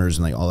retainers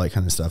and like all that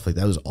kind of stuff. Like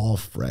that was all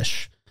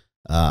fresh.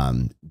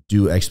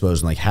 Do expos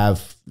and like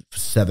have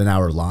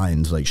 7-hour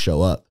lines, like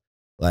show up.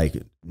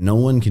 Like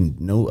no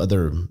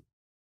other.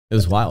 It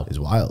was wild. It's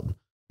wild.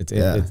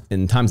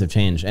 And times have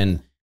changed,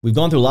 and we've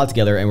gone through a lot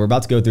together, and we're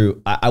about to go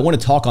through. I want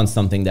to talk on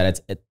something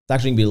that it's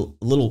actually going to be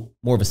a little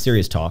more of a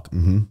serious talk.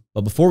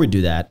 But before we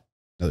do that,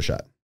 another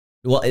shot.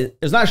 Well,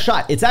 there's not a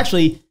shot. It's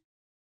actually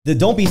the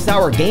Don't Be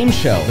Sour game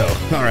show.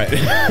 Oh, all right.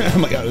 Oh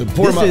my God.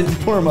 Pour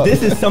him up.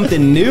 This is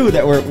something new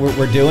that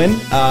we're doing. You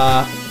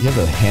have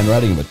the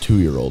handwriting of a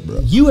 2-year-old,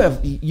 bro.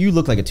 You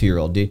look like a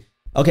 2-year-old, dude.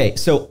 Okay,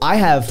 so I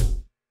have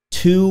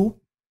 2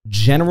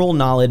 general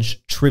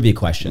knowledge trivia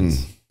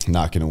questions.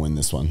 Not going to win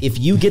this one. If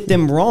you get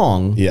them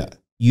wrong,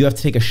 you have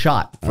to take a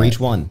shot for each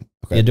one.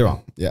 Okay. You do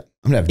wrong. Yeah.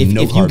 I'm going to have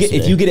no carbs today.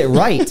 If you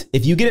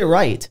get it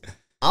right,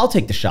 I'll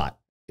take the shot.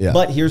 Yeah.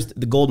 But here's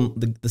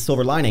the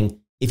silver lining.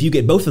 If you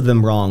get both of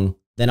them wrong,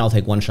 then I'll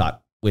take one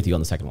shot with you on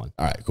the second one.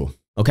 All right, cool.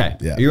 Okay.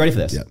 Yeah. Are you ready for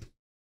this? Yeah.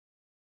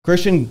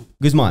 Christian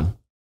Guzman,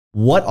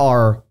 what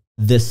are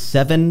the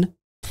 7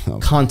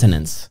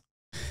 continents?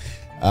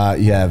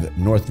 You have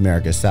North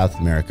America, South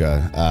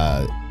America,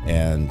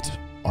 and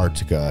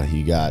Antarctica.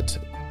 You got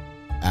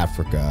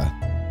Africa.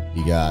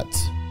 You got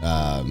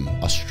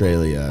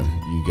Australia.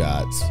 You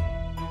got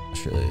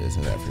Australia. Is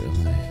that Africa?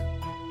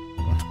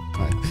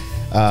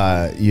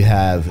 You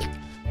have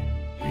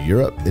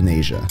Europe and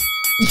Asia.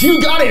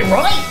 You got it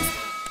right.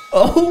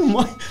 Oh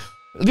my,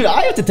 dude!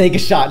 I have to take a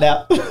shot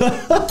now. I'm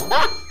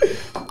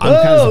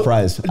kind of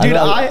surprised, dude.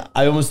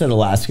 I almost said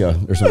Alaska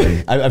or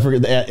something. I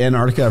forgot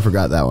Antarctica. I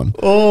forgot that one.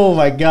 Oh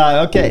my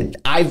God. Okay,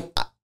 I'm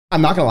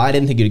not gonna lie. I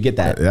didn't think you'd get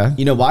that. Yeah.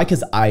 You know why?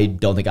 Because I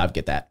don't think I'd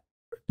get that.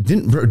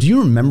 Do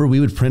you remember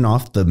we would print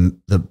off the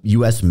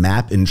U.S.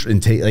 map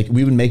and take, like,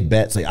 we would make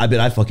bets. Like, I bet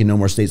I fucking know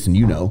more states than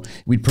you know.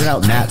 We'd print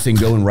out maps and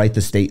go and write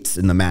the states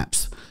in the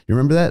maps. You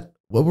remember that?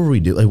 What were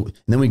we doing? Like,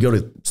 and then we go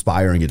to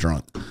Spire and get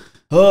drunk.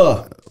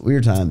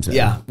 Weird times.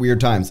 Yeah,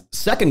 weird times.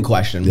 Second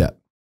question. Yeah.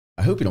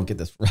 I hope you don't get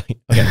this right.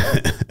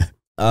 Okay.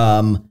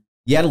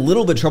 You had a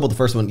little bit of trouble with the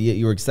first one.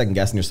 You were second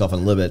guessing yourself a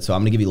little bit, so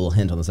I'm gonna give you a little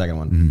hint on the second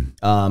one.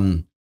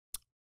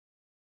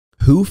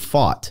 Who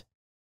fought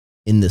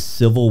in the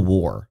Civil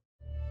War?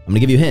 I'm gonna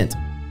give you a hint.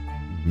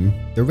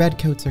 The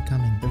redcoats are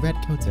coming. The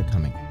redcoats are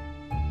coming.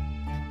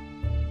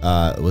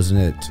 Wasn't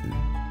it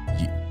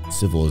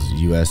civil is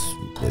U.S.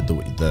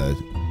 the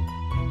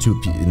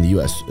two in the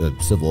U.S.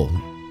 Civil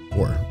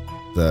War,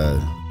 the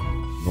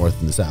North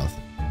and the South?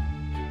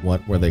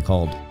 What were they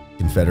called?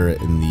 Confederate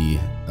and the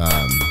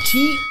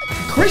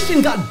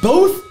Christian got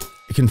both.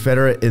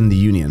 Confederate and the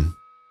Union.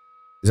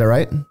 Is that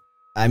right?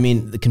 I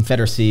mean, the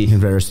Confederacy.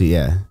 Confederacy,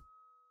 yeah.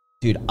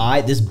 Dude,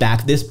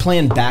 this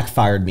plan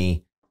backfired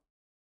me.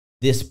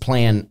 This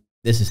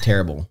is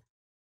terrible.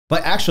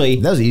 But actually,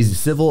 that was easy.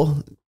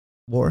 Civil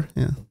War,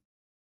 yeah.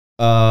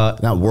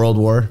 Not World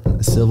War,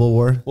 Civil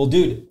War. Well,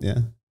 dude, yeah.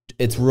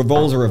 It's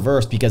roles are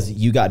reversed because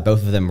you got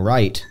both of them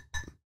right.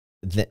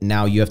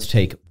 Now you have to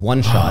take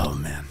one shot. Oh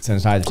man!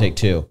 Since I had to take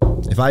 2.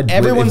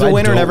 Everyone's a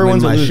winner and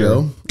everyone's a loser.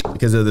 Show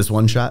because of this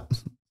one shot.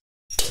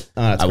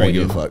 I won't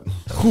give a fuck.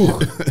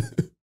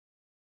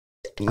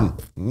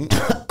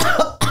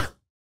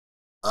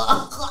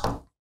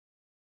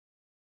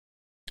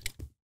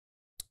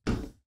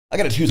 I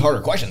gotta choose harder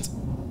questions,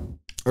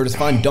 or just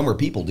find dumber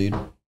people, dude.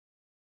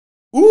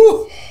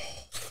 Ooh.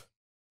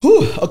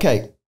 Whew.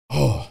 Okay.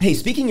 Oh. Hey,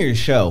 speaking of your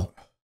show,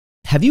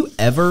 have you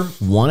ever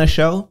won a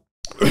show?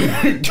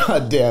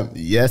 God damn.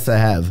 Yes, I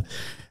have.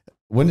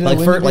 When did I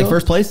win?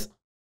 First place?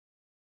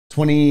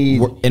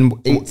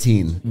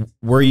 2018.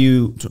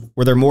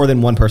 Were there more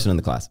than one person in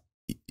the class?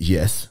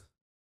 Yes.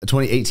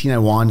 2018 I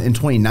won. In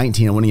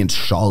 2019 I went against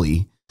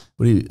Shawley.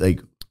 What do you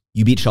like?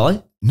 You beat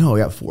Shawley? No, I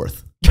got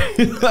 4th.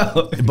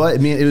 But I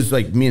mean, it was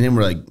like me and him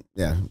were like,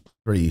 yeah,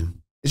 pretty.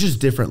 It's just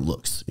different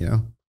looks, you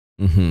know.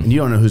 And you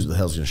don't know who the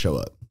hell's gonna show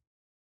up.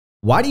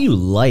 Why do you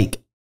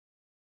like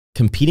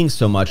competing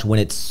so much when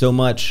it's so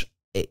much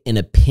an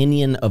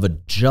opinion of a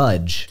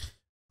judge?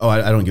 Oh,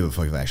 I don't give a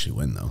fuck if I actually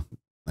win though.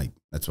 Like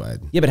that's why.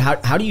 Yeah, but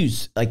how do you,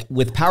 like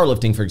with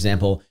powerlifting, for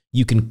example,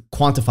 you can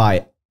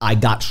quantify I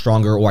got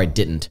stronger or I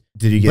didn't.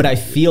 Did you get? But I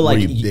feel like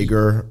were you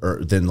bigger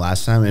than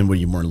last time, and were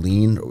you more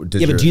lean? But do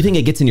you think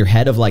it gets in your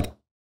head of like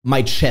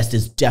my chest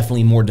is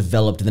definitely more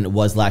developed than it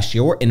was last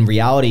year? Or in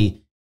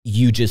reality,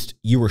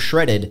 you were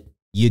shredded,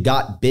 you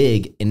got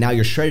big, and now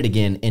you're shredded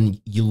again,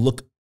 and you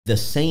look the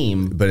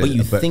same, but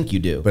you think you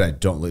do. But I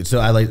don't look.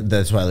 So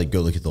that's why I like go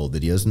look at the old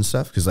videos and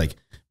stuff. Cause like,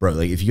 bro,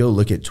 like if you go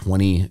look at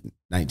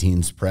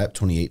 2019's prep,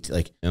 2018,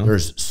 like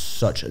there's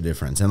such a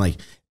difference. And like,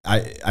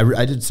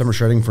 I did summer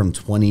shredding from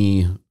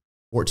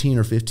 2014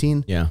 or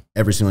 15. Yeah.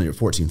 Every single year,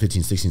 14,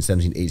 15, 16,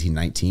 17, 18,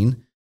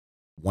 19,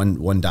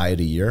 one diet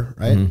a year.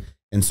 Right. Mm-hmm.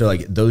 And so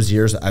like those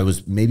years I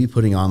was maybe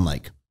putting on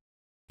like,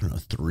 I don't know,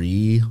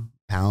 3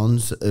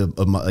 pounds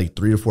like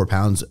 3 to 4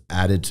 pounds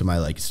added to my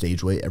like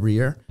stage weight every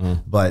year.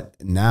 But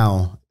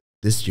now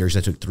this year, cause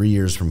I took 3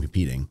 years from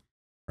competing,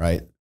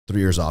 right? 3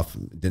 years off,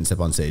 didn't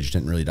step on stage,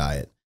 didn't really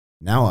diet.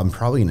 Now I'm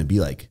probably going to be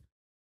like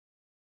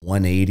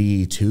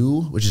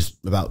 182, which is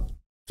about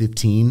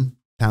 15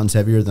 pounds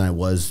heavier than I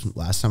was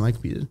last time I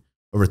competed.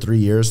 Over 3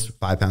 years,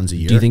 5 pounds a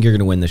year. Do you think you're going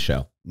to win this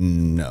show?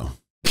 No.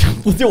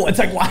 It's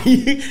like, why?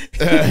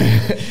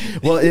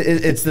 Well,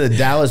 it's the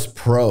Dallas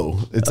Pro.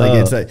 It's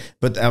like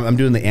but I'm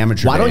doing the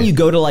amateur. Why don't you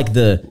go to like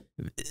the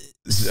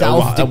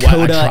South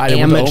Dakota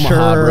amateur?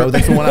 Omaha, bro.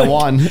 That's the one I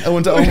won. I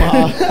went to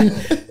Omaha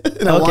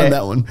and I won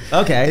that one.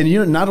 Okay.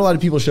 And not a lot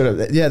of people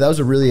showed up. Yeah, that was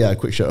a really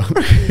quick show.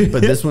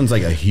 But this one's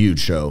like a huge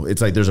show.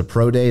 It's like there's a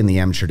pro day and the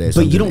amateur day.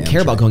 So but you don't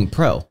care about going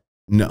pro.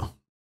 No,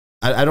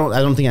 I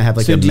don't think I have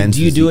like a men's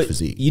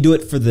physique. You do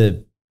it for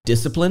the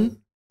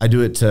discipline? I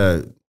do it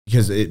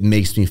because it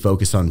makes me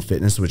focus on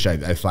fitness, which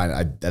I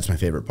find that's my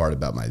favorite part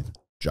about my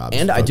job.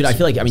 And I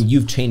feel like,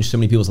 you've changed so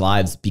many people's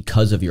lives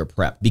because of your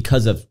prep,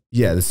 because of,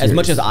 as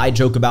much as I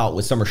joke about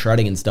with summer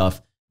shredding and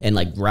stuff and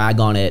like rag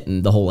on it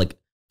and the whole like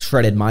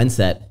shredded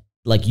mindset,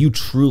 like you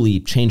truly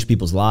change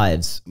people's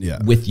lives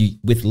with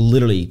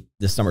literally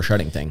the summer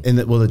shredding thing. And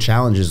the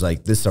challenge is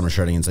like this summer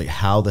shredding. It's like,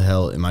 how the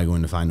hell am I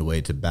going to find a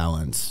way to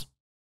balance?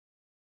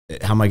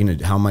 How am I going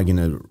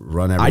to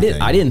run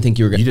everything? I didn't think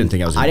you were going to. You didn't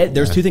think I was going to.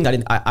 There's two things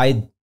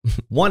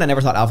one, I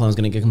never thought Alpha was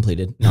going to get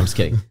completed. No, I'm just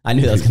kidding. I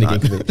knew that was going to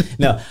get completed.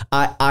 No,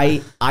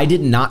 I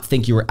did not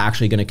think you were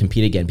actually going to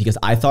compete again because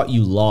I thought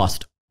you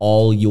lost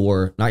all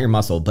your, not your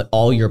muscle, but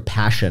all your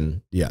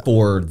passion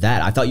for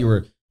that. I thought you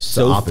were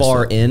so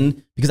far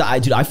in because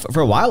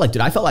for a while,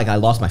 I felt like I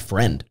lost my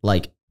friend.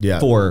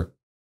 For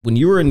when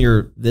you were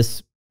in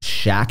this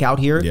shack out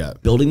here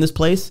building this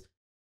place,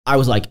 I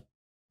was like,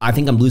 I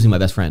think I'm losing my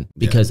best friend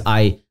because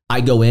I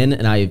go in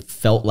and I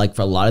felt like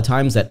for a lot of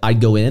times that I'd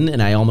go in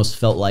and I almost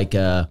felt like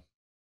I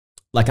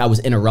was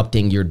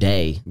interrupting your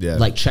day,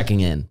 like checking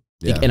in.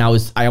 Yeah. And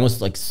I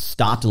almost like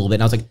stopped a little bit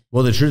and I was like,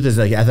 well, the truth is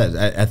like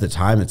at the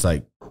time, it's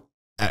like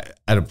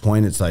at a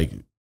point, it's like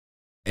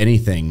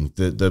anything,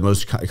 the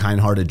most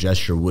kind-hearted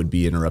gesture would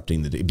be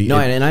interrupting the day. No,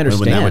 and I understand.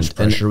 When that much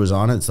pressure was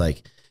on it, it's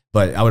like,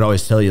 but I would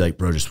always tell you like,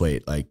 bro, just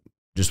wait.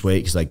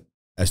 Cause like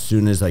as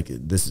soon as like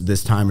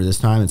this time,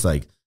 it's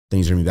like,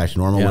 things are going to be back to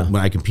normal. Yeah.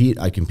 When I compete,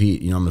 I'm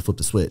going to flip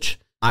the switch.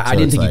 I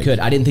didn't think you could.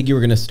 I didn't think you were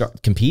going to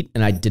compete,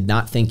 and I did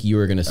not think you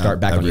were going to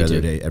start back on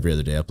YouTube. Every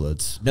other day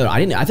uploads. No,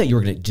 I didn't. I thought you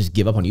were going to just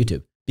give up on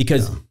YouTube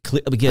because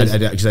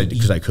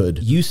I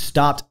could. You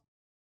stopped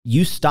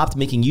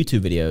making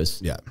YouTube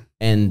videos. Yeah.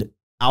 And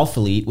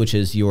Alphalete, which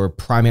is your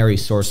primary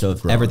source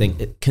of everything,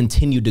 it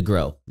continued to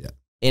grow. Yeah.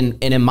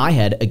 And in my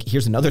head,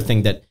 here's another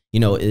thing that,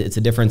 it's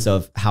a difference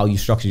of how you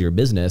structure your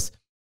business.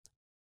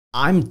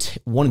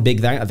 One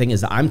big thing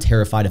is I'm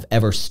terrified of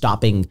ever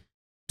stopping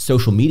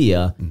social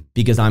media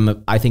because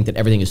I think that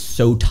everything is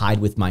so tied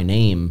with my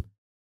name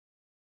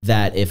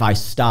that if I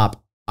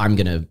stop, I'm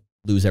going to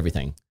lose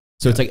everything.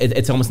 So it's like,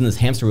 it's almost in this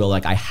hamster wheel.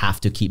 Like I have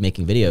to keep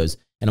making videos.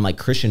 And I'm like,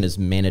 Christian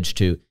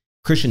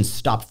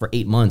stopped for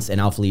 8 months and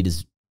Alphalete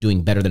is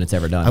doing better than it's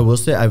ever done. I will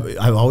say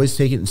I've always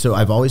taken breaks.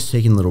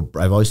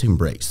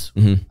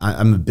 Mm-hmm.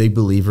 I'm a big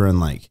believer in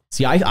like.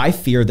 See, I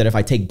fear that if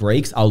I take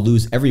breaks, I'll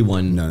lose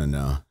everyone.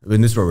 No.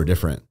 And this is where we're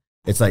different.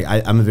 It's like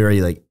I'm a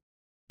very like,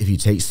 if you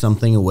take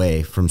something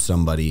away from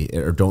somebody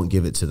or don't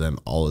give it to them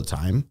all the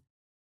time,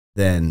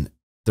 then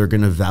they're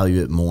gonna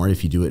value it more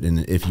if you do it.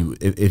 And if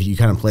you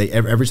kind of play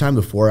every time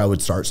before I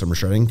would start summer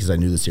shredding because I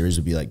knew the series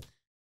would be like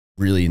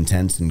really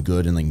intense and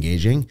good and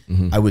engaging.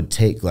 Mm-hmm. I would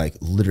take like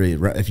literally,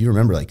 if you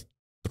remember, like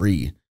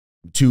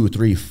 2,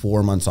 3,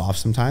 4 months off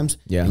sometimes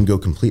and go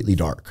completely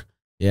dark.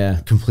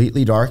 Yeah.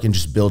 Completely dark and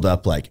just build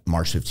up like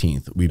March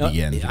 15th. We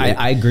begin.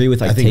 I agree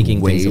with like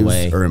taking things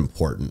away are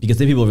important because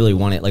then people really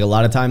want it. Like a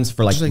lot of times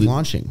for like, just like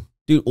launching,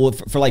 dude, or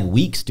for like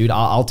weeks, dude,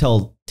 I'll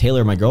tell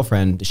Taylor, my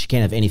girlfriend, she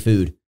can't have any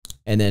food.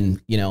 And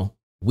then,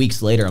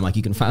 weeks later, I'm like,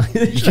 you can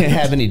finally, you can't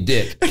have any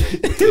dick.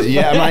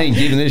 Yeah. I'm not even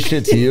giving this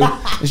shit to you.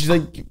 And she's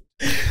like,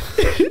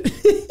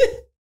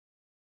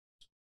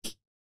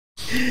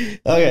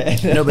 okay.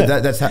 No, but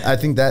that's how, I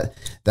think that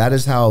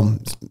is how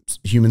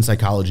human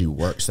psychology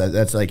works.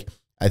 That's like,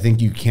 I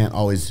think you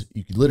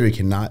literally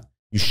cannot,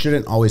 you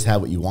shouldn't always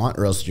have what you want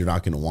or else you're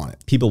not going to want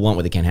it. People want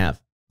what they can't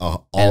have.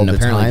 All the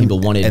time. People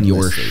wanted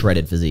your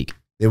shredded physique.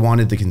 They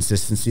wanted the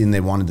consistency and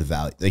they wanted the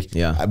value.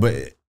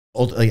 But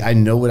ultimately, I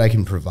know what I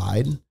can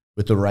provide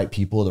with the right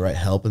people, the right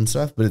help and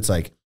stuff. But it's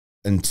like,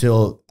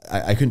 until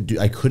I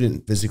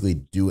couldn't physically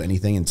do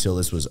anything until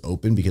this was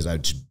open because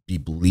I'd just be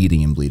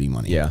bleeding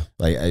money. Yeah.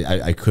 Like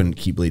I couldn't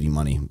keep bleeding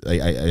money. Like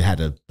I had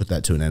to put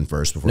that to an end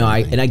first before. No,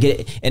 I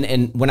get it.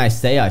 And when I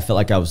say I felt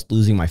like I was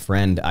losing my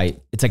friend,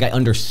 it's like I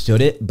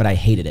understood it, but I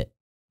hated it.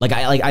 Like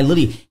I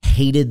literally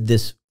hated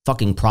this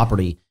fucking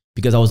property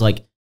because I was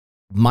like,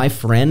 my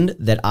friend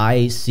that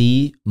I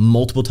see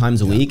multiple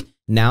times a week,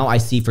 now I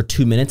see for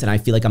 2 minutes and I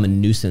feel like I'm a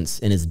nuisance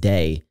in his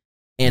day.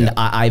 And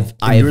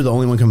you're the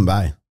only one coming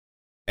by.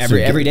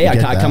 Every day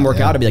I come work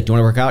out. I'd be like, do you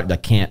want to work out? I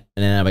can't.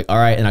 And then I'm like, all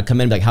right. And I come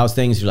in and be like, how's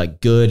things? You're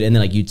like, good. And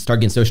then like you start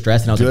getting so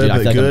stressed. And I was good, like,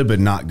 dude, I feel good, like but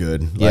not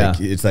good. Like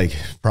it's like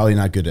probably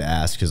not good to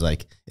ask. Cause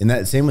like in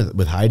that same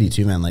with Heidi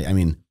too, man. Like, I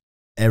mean,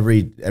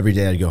 every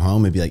day I'd go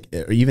home and be like,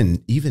 or even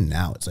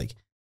now it's like,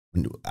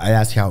 when I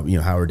ask how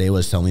her day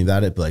was, tell me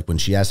about it. But like when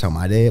she asked how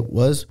my day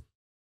was,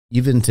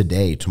 even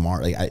today,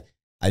 tomorrow, like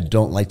I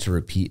don't like to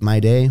repeat my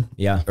day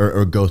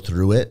or go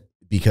through it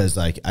because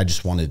like, I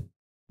just want to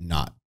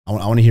not. I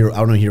want to hear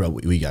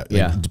what we got.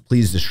 Like,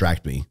 please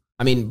distract me.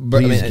 I mean,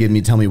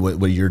 tell me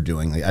what you're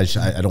doing. Like,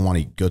 I don't want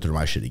to go through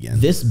my shit again.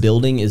 This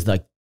building is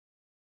like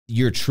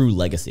your true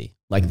legacy,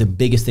 like the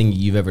biggest thing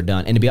you've ever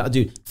done. And to be honest,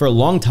 dude, for a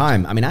long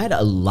time, I mean, I had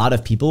a lot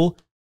of people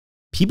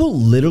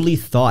literally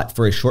thought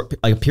for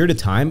a period of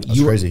time,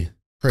 you were crazy.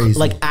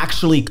 Like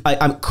actually,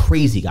 I'm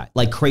crazy guy,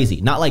 like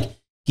crazy, not like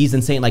he's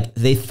insane. Like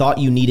they thought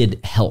you needed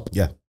help.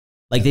 Yeah.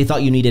 Like they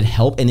thought you needed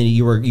help, and then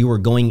you were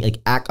going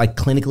like act like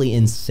clinically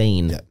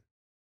insane. Yeah.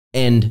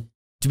 And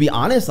to be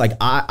honest, like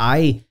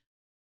I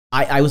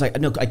was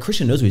like, no, like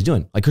Christian knows what he's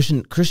doing. Like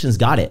Christian's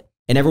got it.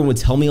 And everyone would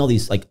tell me all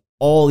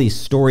these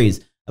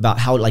stories about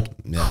how like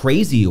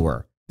crazy you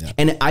were. Yeah.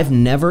 And I've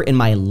never in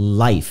my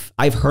life,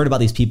 I've heard about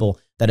these people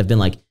that have been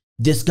like,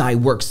 this guy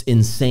works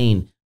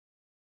insane.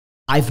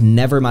 I've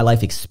never in my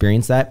life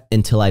experienced that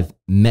until I've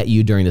met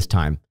you during this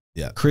time.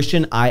 Yeah.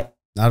 Christian, not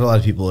a lot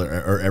of people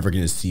are ever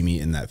going to see me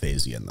in that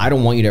phase again. Though. I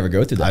don't want you to ever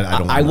go through that.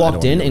 I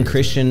walked in and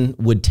Christian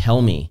would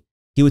tell me,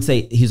 he was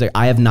like,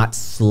 I have not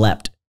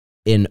slept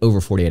in over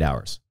 48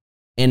 hours.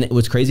 And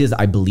what's crazy is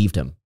I believed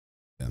him.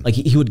 Yeah. Like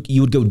he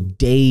would go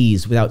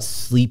days without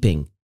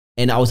sleeping.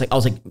 And I was like,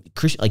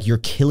 Christian, like you're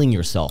killing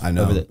yourself. I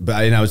know, but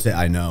I would say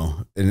I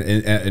know,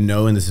 and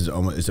knowing this is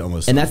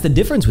almost, and that's the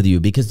difference with you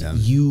because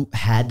you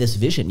had this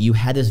vision. You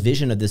had this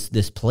vision of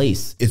this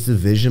place. It's the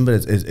vision,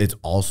 but it's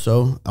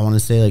also, I want to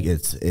say like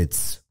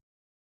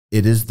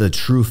it is the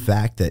true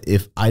fact that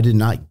if I did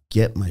not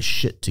get my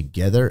shit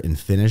together and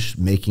finish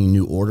making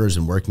new orders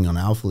and working on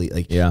Alphalete,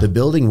 like the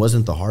building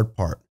wasn't the hard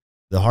part.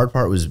 The hard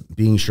part was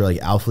being sure like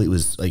Alphalete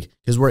was like,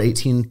 cause we're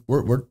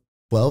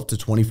 12 to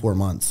 24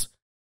 months,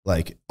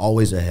 like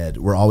always ahead.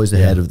 We're always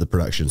ahead of the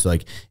production. So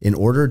like in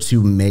order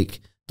to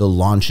make the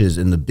launches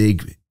and the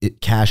big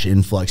cash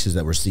influxes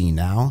that we're seeing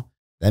now,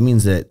 that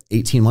means that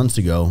 18 months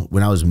ago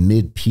when I was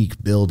mid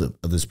peak build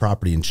of this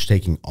property and just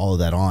taking all of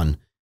that on,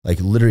 like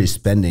literally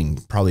spending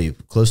probably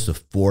close to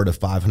 $400,000 to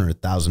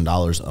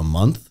 $500,000 a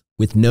month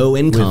with no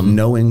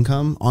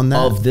income on that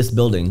of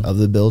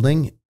the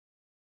building,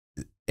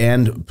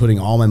 and putting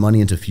all my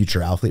money into future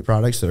Alphalete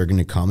products that are going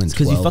to come in.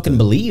 Because you fucking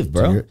believe,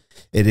 bro.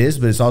 It is,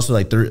 but it's also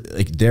like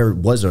there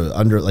was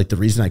the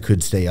reason I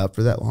could stay up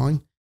for that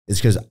long is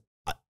because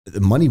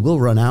the money will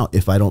run out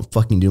if I don't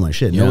fucking do my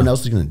shit. No one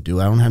else is going to do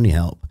it. I don't have any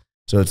help.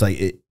 So it's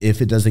like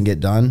if it doesn't get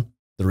done,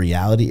 the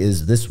reality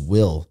is it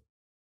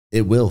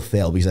will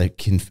fail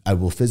because I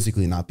will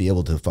physically not be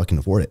able to fucking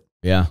afford it.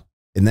 Yeah.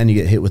 And then you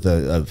get hit with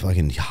a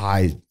fucking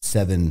high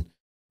 7-8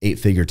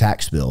 figure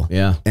tax bill.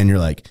 Yeah. And you're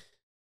like,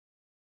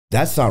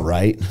 that's not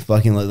right.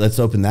 Fucking let's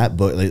open that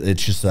book.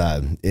 It's just,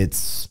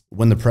 it's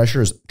when the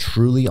pressure is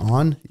truly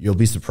on, you'll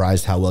be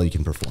surprised how well you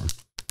can perform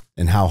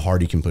and how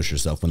hard you can push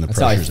yourself when the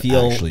pressure is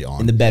actually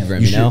on. In the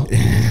bedroom, you know?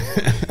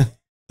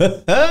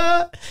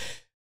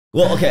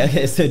 Well,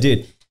 okay. So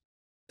dude,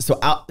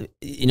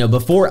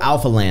 before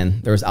Alpha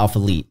Land, there was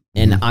Alphalete.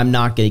 And I'm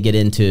not going to get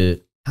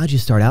into how'd you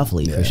start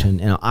Alphalete, Christian?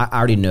 And I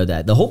already know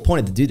that. The whole point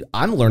of the dude,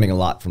 I'm learning a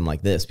lot from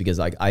like this because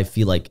I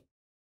feel like.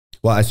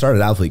 Well, I started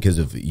Alphalete because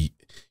of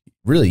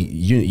really,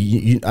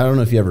 you I don't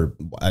know if you ever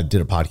did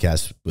a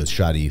podcast with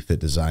Shoddy Fit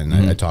Design.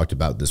 And I talked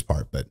about this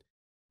part, but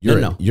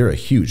you're a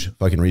huge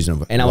fucking reason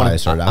why I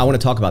started Alphalete. I want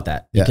to talk about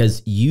that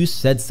because you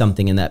said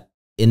something in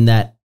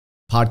that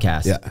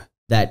podcast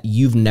that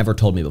you've never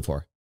told me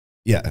before.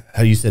 Yeah.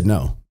 How you said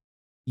no.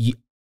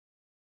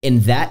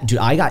 And that, dude,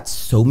 I got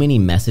so many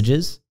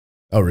messages.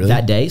 Oh, really?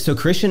 That day. So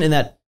Christian in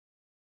that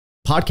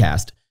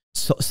podcast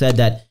said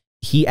that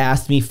he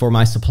asked me for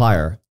my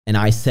supplier and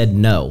I said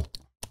no.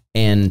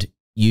 And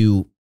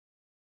you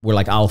were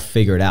like, I'll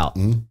figure it out.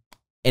 And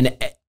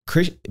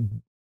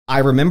I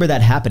remember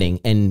that happening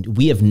and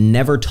we have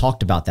never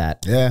talked about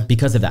that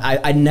because of that.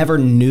 I never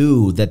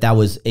knew that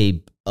was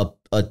a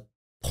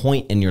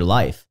point in your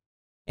life.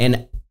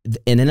 And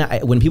then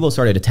when people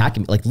started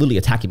attacking me, like literally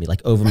attacking me,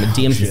 like over my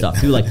DMs and stuff,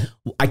 people were like,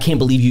 I can't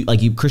believe you,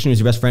 Christian was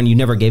your best friend. You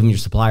never gave him your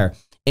supplier.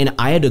 And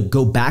I had to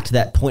go back to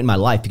that point in my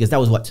life because that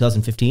was what,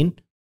 2015?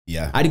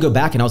 Yeah. I had to go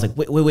back and I was like,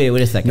 wait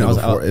a second. No,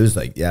 I was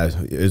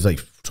it was like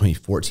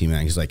 2014,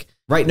 man. Cause like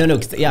Right. No.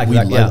 Yeah.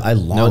 I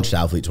launched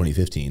Alphalete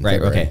 2015. Right.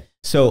 February. Okay.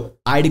 So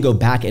I had to go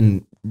back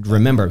and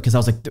remember because I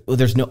was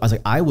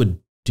like, I would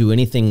do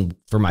anything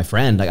for my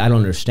friend. Like, I don't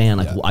understand.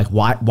 Like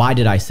why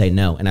did I say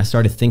no? And I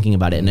started thinking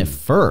about it. And at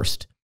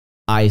first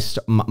my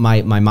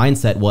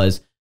mindset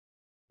was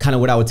kind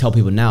of what I would tell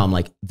people now. I'm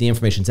like, the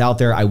information's out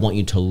there. I want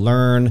you to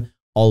learn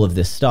all of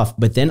this stuff.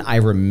 But then I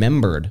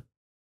remembered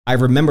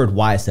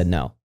why I said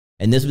no.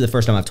 And this was the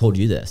first time I've told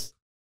you this.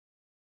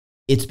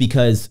 It's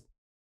because,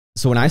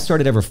 so when I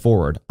started Ever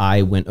Forward,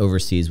 I went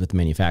overseas with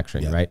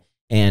manufacturing, right?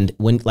 And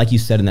when, like you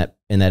said in that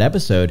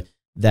episode,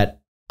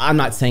 that I'm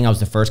not saying I was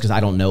the first because I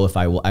don't know if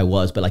I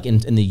was, but like in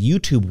the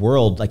YouTube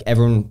world, like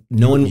everyone,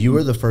 you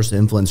were the first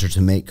influencer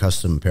to make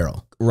custom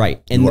apparel,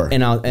 right? And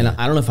I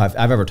don't know if I've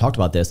ever talked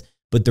about this,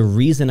 but the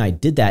reason I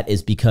did that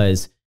is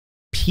because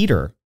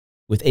Peter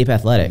with Ape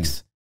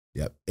Athletics.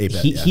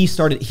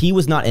 He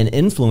was not an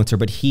influencer,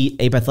 but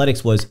Ape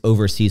Athletics was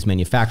overseas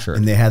manufacturer.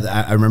 And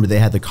I remember they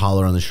had the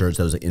collar on the shirts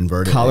that was like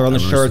inverted. Collar on the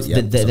shirts,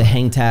 the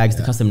hang tags,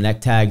 the custom neck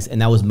tags.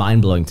 And that was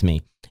mind blowing to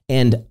me.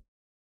 And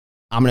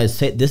I'm going to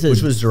say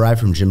which was derived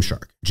from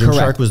Gymshark.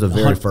 Gymshark was the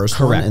very first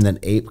one. And then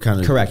Ape kind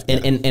of. Correct. Yeah.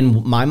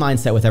 And my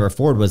mindset with Ever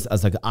Forward was, I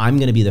was like, I'm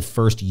going to be the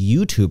first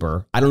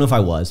YouTuber. I don't know if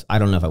I was. I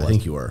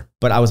think you were.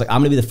 But I was like,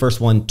 I'm going to be the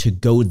first one to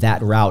go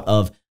that route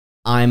of,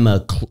 I'm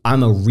a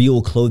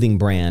real clothing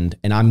brand,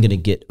 and I'm going to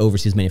get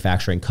overseas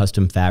manufacturing,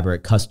 custom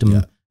fabric,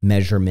 custom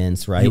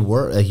measurements, right? You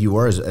were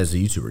as a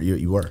YouTuber.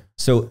 You were.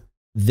 So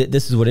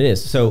this is what it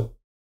is. So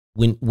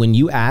when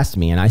you asked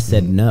me and I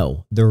said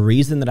no, the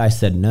reason that I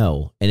said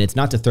no, and it's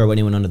not to throw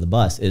anyone under the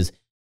bus, is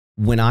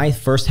when I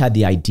first had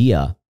the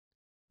idea,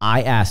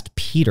 I asked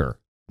Peter.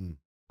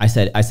 I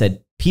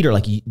said, Peter,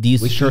 like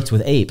these shirts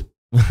with Ape,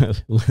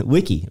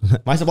 Wiki.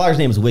 My supplier's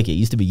name is Wiki. It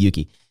used to be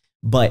Yuki,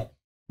 but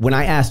when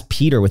I asked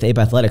Peter with Ape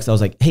Athletics, I was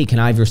like, hey, can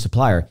I have your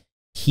supplier?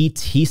 He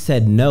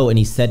said no. And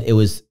he said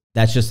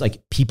that's just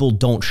like, people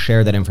don't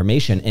share that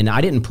information. And I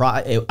didn't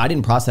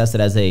process it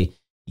as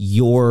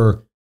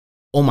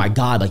oh my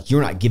God, like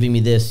you're not giving me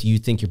this. You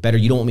think you're better.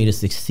 You don't want me to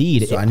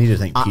succeed. So I need to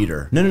thank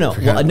Peter. No.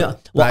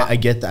 Well, I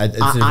get that.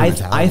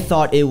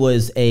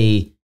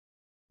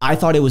 I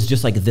thought it was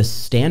just like the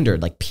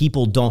standard, like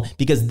people don't,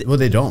 because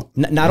they don't.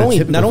 Not only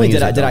did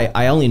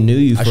I only knew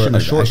you for a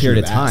short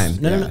period of time.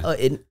 Asked.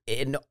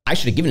 No. I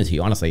should have given it to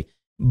you, honestly.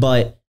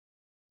 But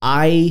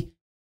I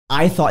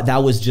thought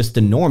that was just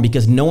the norm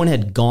because no one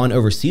had gone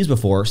overseas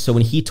before. So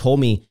when he told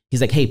me,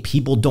 he's like, hey,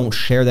 people don't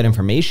share that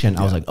information.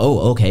 I was like,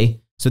 oh,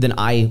 okay. So then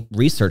I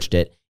researched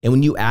it. And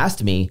when you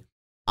asked me,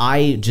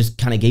 I just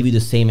kind of gave you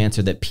the same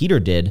answer that Peter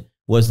did,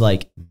 was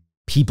like,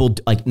 people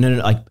like, no,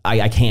 like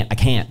I can't. I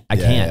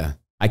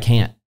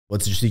can't.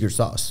 What's your secret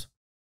sauce?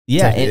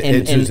 Yeah.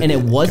 And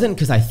it wasn't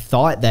because I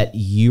thought that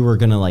you were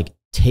going to like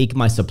take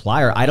my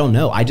supplier. I don't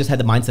know. I just had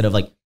the mindset of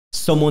like,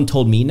 someone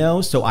told me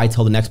no, so I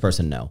tell the next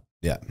person no.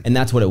 Yeah. And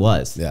that's what it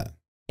was. Yeah.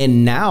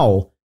 And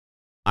now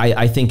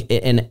I think,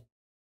 in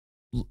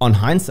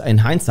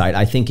hindsight,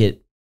 I think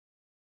it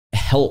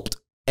helped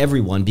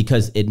everyone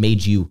because it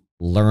made you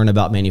learn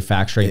about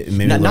manufacturing.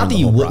 Not that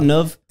you wouldn't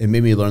have. It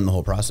made me learn the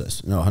whole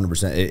process. No,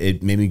 100%.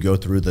 It made me go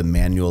through the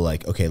manual,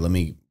 like, okay, let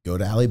me go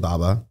to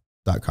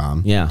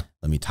Alibaba.com. Yeah.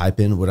 Let me type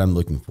in what I'm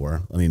looking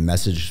for. Let me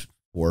message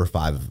 4 or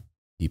 5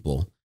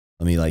 people.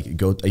 Let me like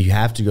go, you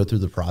have to go through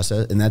the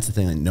process. And that's the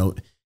thing. Like,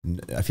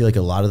 I feel like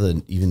a lot of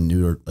the even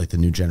newer, like the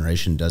new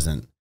generation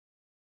doesn't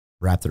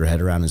wrap their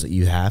head around, is that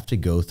you have to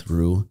go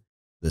through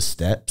the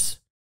steps.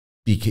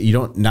 Because you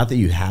don't, not that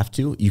you have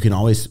to, you can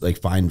always like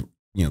find,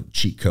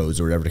 cheat codes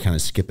or whatever to kind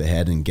of skip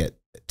ahead and get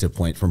to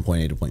from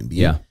point A to point B.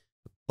 Yeah.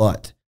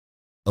 But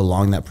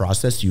along that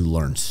process, you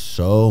learn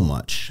so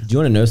much. Do you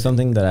want to know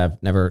something that I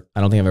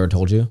don't think I've ever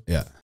told you?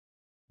 Yeah.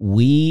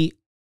 You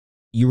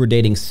were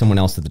dating someone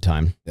else at the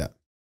time. Yeah.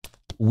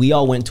 We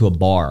all went to a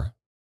bar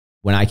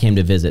when I came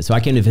to visit. So I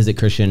came to visit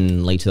Christian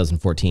in late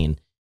 2014.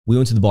 We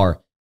went to the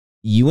bar.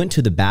 You went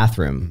to the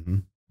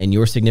bathroom and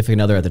your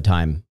significant other at the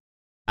time,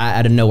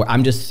 out of nowhere,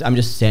 I'm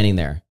just standing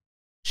there.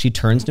 She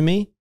turns to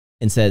me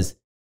and says,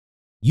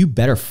 you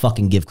better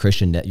fucking give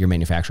Christian your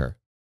manufacturer.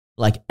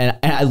 Like, and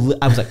I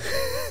was like,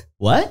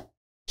 what?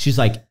 She's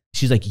like,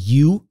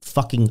 you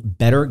fucking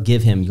better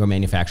give him your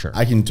manufacturer.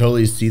 I can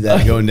totally see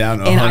that going down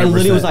 100%. And I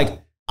literally was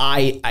like,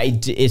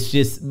 it's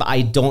just,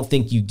 I don't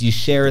think you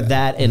share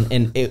that.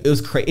 And it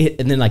was crazy.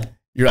 And then like,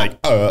 you're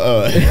like,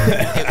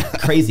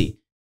 crazy.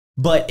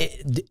 But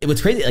it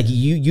was crazy. Like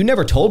you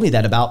never told me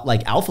that about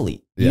like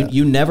Alphalete. Yeah.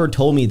 You never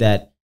told me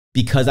that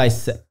because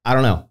I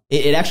don't know.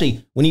 It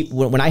actually,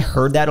 when I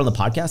heard that on the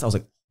podcast, I was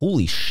like,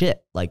 holy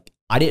shit. Like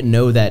I didn't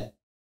know that.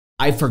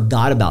 I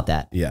forgot about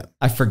that. Yeah.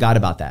 I forgot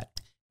about that.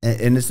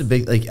 And it's a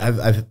big, like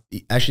I've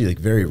actually like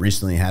very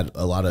recently had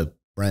a lot of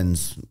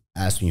friends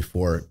ask me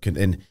for it.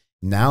 And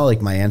now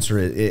like my answer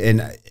is,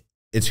 and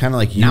it's kind of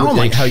like you, now I'm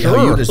like, how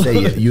sure. you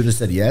just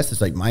said yes.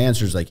 It's like, my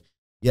answer is like,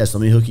 yes,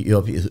 let me hook you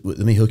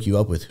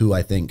up with who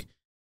I think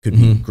could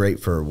be great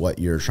for what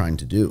you're trying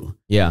to do.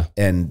 Yeah.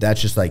 And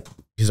that's just like,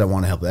 because I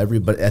want to help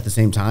everybody. But at the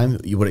same time,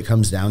 what it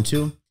comes down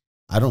to,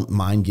 I don't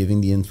mind giving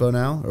the info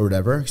now or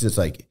whatever. Because it's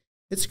like,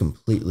 it's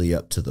completely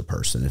up to the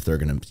person if they're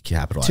going to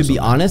capitalize. To be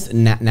on honest,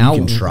 now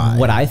you can try.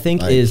 What I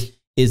think is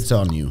it's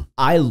on you.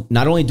 I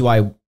not only do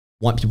I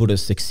want people to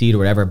succeed or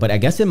whatever, but I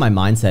guess in my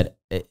mindset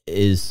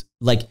is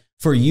like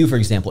for you, for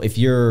example, if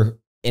you're,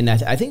 and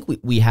I think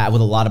we have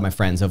with a lot of my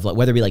friends of like,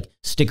 whether it be like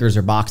stickers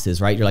or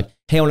boxes, right? You're like,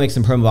 hey, I want to make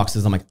some promo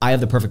boxes. I'm like, I have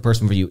the perfect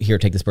person for you. Here,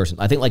 take this person.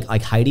 I think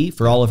like Heidi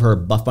for all of her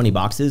Buff Bunny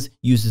boxes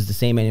uses the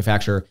same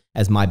manufacturer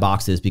as my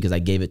boxes because I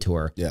gave it to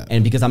her. Yeah.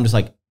 And because I'm just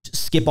like,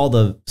 skip all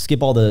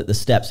the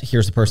steps.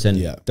 Here's the person.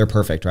 Yeah. They're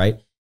perfect. Right.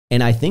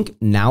 And I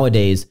think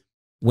nowadays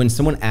when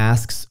someone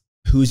asks,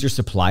 who's your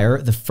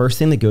supplier? The first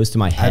thing that goes to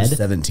my head. I have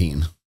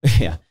 17.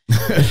 Yeah.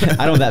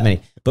 I don't have that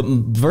many. But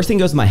the first thing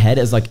that goes to my head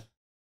is like,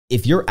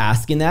 if you're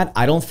asking that,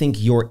 I don't think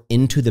you're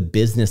into the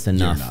business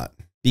enough. You're not.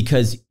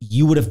 Because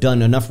you would have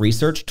done enough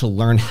research to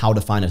learn how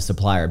to find a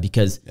supplier.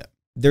 Because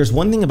there's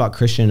one thing about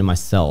Christian and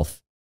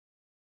myself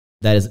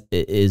that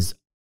is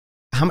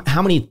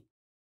how many,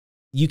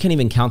 you can't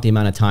even count the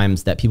amount of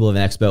times that people of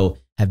an expo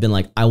have been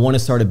like, I want to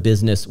start a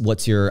business.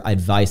 What's your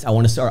advice?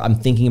 I'm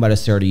thinking about to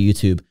start a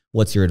YouTube.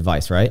 What's your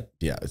advice? Right?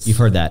 Yeah. You've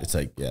heard that. It's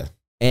like, yeah.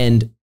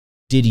 And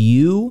did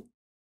you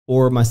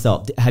or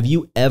myself, have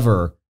you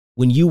ever,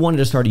 when you wanted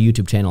to start a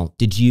YouTube channel,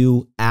 did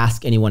you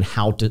ask anyone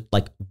how to,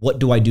 like, what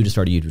do I do to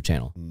start a YouTube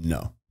channel?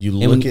 No. You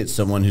look at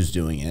someone who's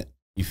doing it.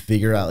 You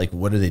figure out, like,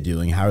 what are they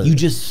doing? How are they? You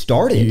just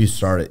started. You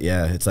start it.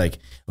 Yeah. It's like,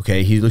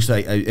 okay, he looks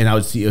like, and I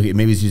would see, okay,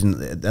 maybe he's using,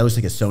 that looks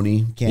like a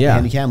Sony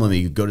handy cam. Let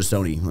me go to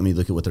Sony. Let me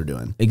look at what they're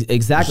doing.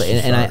 Exactly.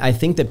 And I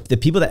think that the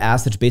people that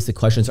ask such basic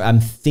questions are,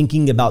 I'm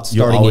thinking about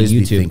starting a always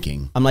YouTube. Be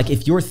thinking. I'm like,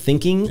 if you're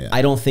thinking,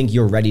 I don't think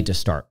you're ready to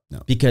start.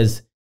 No.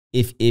 Because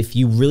if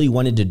you really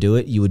wanted to do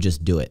it, you would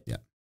just do it. Yeah.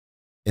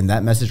 And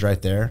that message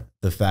right there,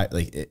 the fact,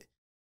 like,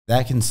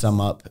 that can sum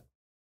up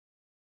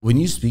when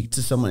you speak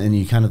to someone and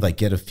you kind of like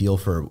get a feel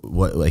for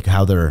what, like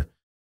how they're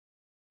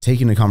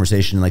taking a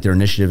conversation, like their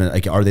initiative, and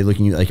like, are they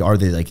looking, like, are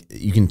they like,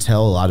 you can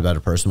tell a lot about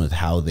a person with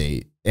how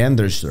they, and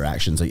their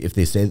actions. Like if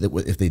they say that,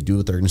 if they do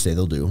what they're going to say,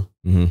 they'll do.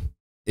 Mm-hmm.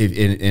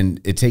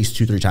 And it takes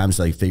 2-3 times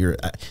to like figure,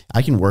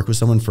 I can work with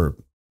someone for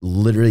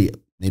literally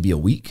maybe a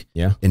week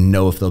and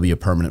know if they'll be a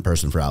permanent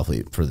person for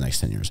Athlete for the next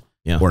 10 years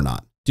or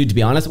not. Dude, to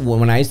be honest,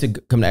 when I used to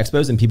come to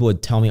expos and people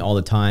would tell me all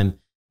the time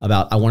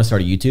about, I want to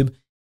start a YouTube.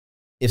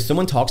 If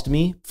someone talks to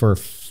me for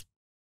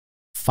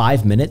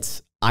 5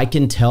 minutes, I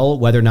can tell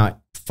whether or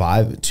not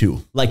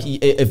 2. Like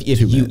if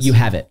you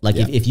have it, like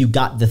if you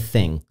got the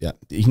thing. Yeah.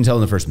 You can tell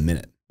in the first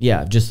minute.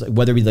 Yeah. Just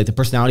whether it be like the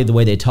personality, the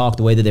way they talk,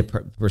 the way that they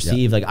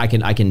perceive, like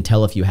I can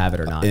tell if you have it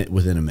or not.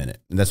 Within a minute.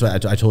 And that's why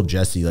I told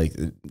Jesse, like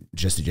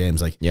Jesse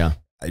James, like,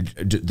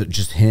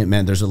 just him,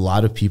 man, there's a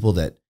lot of people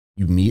that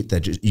you meet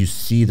that just, you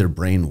see their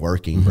brain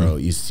working, bro.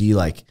 You see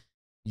like,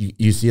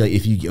 you see like,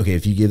 if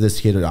you give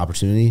this kid an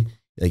opportunity,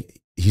 like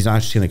he's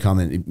not just going to come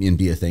and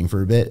be a thing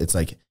for a bit. It's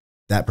like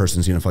that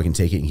person's going to fucking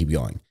take it and keep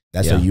going.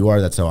 That's how you are.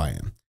 That's how I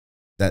am.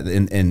 That,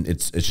 and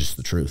it's just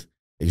the truth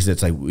because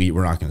it's like,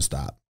 we're not going to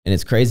stop. And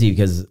it's crazy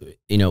because,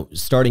 you know,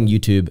 starting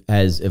YouTube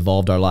has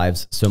evolved our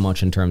lives so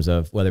much in terms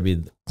of whether it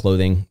be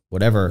clothing,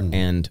 whatever.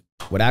 And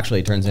what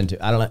actually turns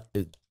into, I don't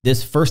know,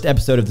 this first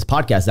episode of this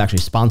podcast is actually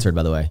sponsored,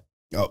 by the way.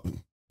 Oh,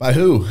 by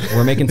who?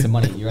 We're making some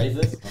money. You ready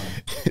for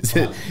this?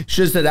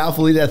 Should have said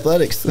Athlete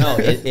Athletics. No,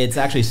 it's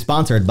actually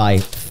sponsored by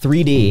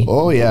 3D.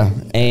 Oh yeah,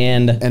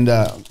 and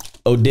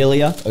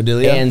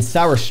Odilia, and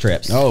Sour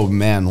Strips. Oh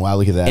man, wow,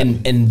 look at that.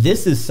 And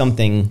this is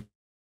something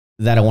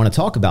that I want to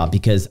talk about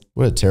because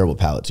what a terrible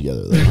palette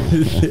together.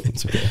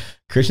 It's okay.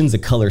 Christian's a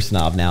color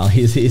snob now.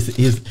 He's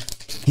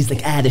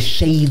like, the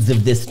shades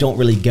of this don't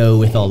really go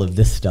with all of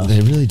this stuff.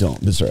 They really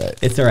don't. It's all right.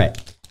 It's all right.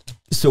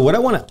 So what I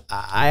want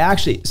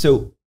to,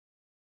 so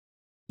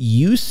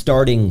you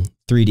starting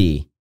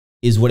 3D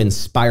is what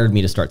inspired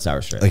me to start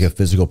Sour Strips. Like a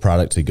physical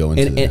product to go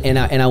into. And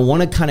I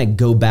want to kind of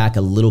go back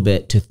a little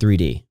bit to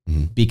 3D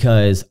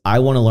because I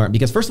want to learn,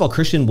 because first of all,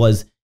 Christian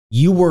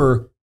you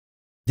were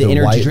the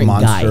energy white drink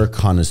monster guy.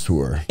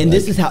 Connoisseur. And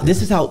like,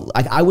 this is how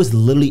like I was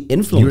literally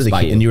influenced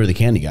by you. And you were the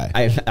candy guy.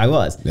 I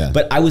was. Yeah.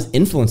 But I was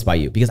influenced by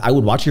you because I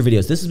would watch your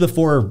videos. This is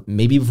before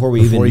we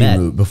even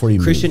met. Before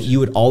you Christian, moved. you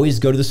would always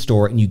go to the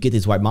store and you get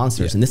these white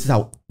monsters. And this is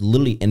how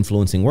literally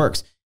influencing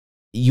works.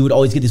 You would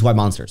always get these white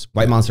monsters,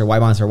 white monster, white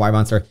monster, white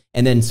monster.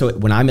 And then so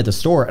when I'm at the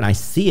store and I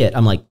see it,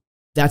 I'm like,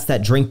 that's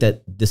that drink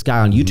that this guy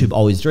on YouTube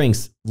always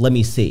drinks. Let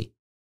me see.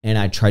 And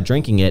I tried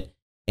drinking it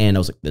and I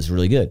was like, this is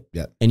really good.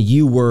 Yeah. And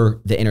you were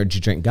the energy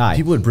drink guy.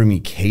 People would bring me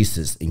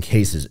cases and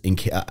cases.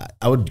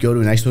 I would go to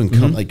an expo and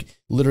come like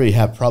literally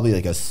have probably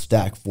like a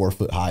stack 4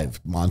 foot high of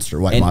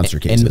white monster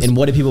cases. And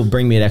what do people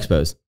bring me at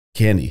expos?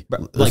 Candy,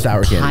 like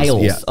sour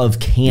piles of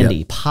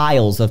candy,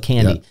 piles of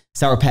candy,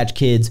 Sour Patch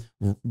Kids,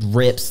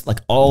 Rips, like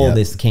all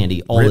this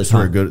candy, all Rips the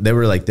time. Were good. They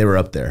were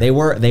up there. They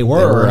were,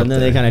 and then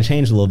they kind of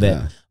changed a little bit.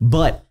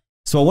 But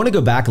so I want to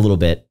go back a little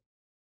bit.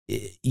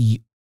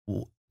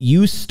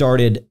 You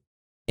started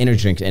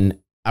energy drinks, and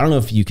I don't know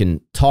if you can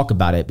talk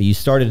about it, but you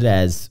started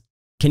as.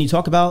 Can you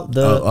talk about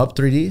the Up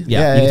 3D?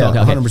 Yeah, you can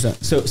talk,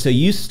 100%. So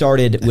you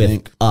started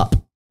with Up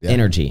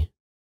Energy,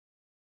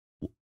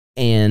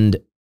 and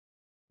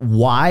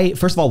why,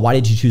 first of all, why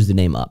did you choose the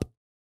name Up?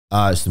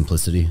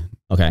 Simplicity.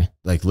 Okay.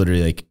 Like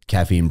literally like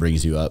caffeine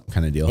brings you up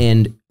kind of deal.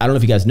 And I don't know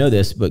if you guys know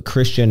this, but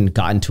Christian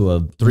got into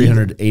a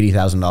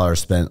 $380,000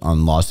 spent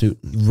on lawsuit.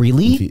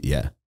 Really?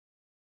 Yeah.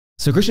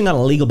 So Christian got a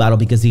legal battle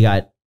because he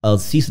got a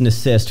cease and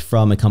desist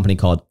from a company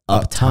called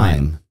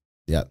Uptime.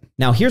 Yeah.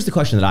 Now, here's the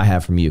question that I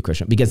have from you,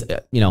 Christian, because,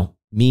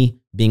 me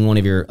being one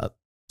of your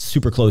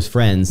super close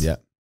friends,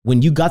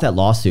 when you got that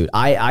lawsuit,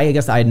 I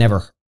guess I had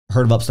never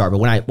heard of Upstart, but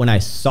when I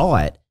saw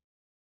it,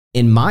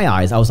 in my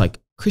eyes, I was like,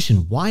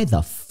 Christian, why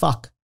the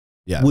fuck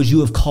would you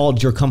have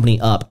called your company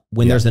Up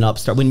when there's an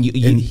Upstart? When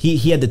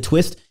he had the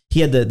twist, he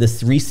had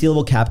this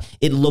resealable cap.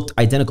 It looked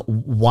identical.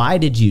 Why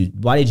did you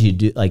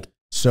do like?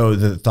 So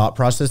the thought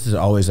process is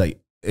always like,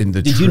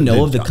 did you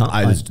know of the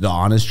company? The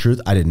honest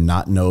truth, I did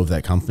not know of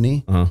that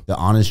company. The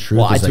honest truth.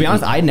 Well, to be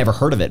honest, I had never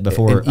heard of it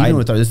before.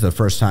 This is the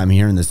first time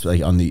hearing this,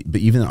 like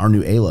but even our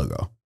new A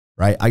logo,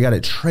 right? I got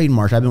it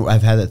trademarked.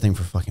 I've had that thing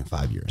for fucking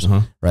 5 years,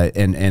 right?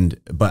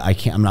 But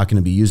I'm not going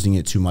to be using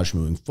it too much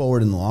moving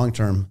forward in the long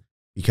term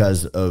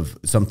because of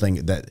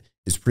something that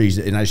is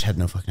and I just had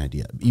no fucking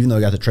idea. Even though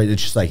I got the trade,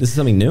 it's just like, this is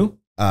something new.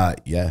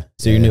 Yeah.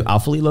 So your new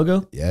Alpha Lee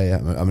logo? Yeah.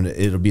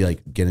 It'll be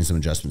like getting some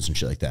adjustments and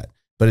shit like that.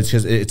 But it's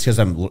because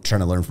I'm trying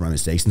to learn from my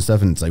mistakes and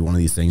stuff. And it's like one of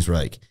these things where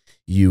like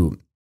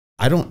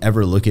I don't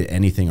ever look at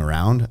anything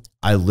around.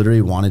 I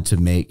literally wanted to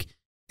make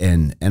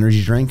an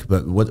energy drink,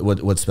 but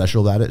what's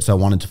special about it? So I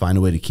wanted to find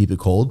a way to keep it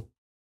cold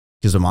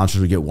because the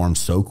monsters would get warm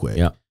so quick.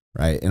 Yeah.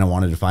 Right. And I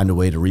wanted to find a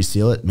way to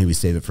reseal it, maybe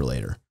save it for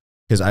later.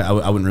 Because I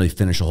wouldn't really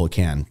finish a whole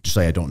can, just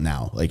like I don't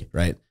now. Like,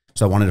 right.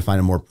 So I wanted to find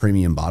a more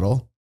premium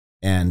bottle.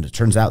 And it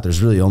turns out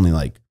there's really only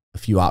like a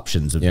few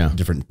options of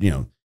different,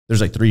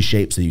 there's like 3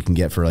 shapes that you can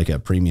get for like a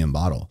premium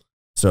bottle.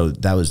 So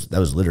that was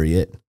literally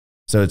it.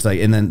 So it's like,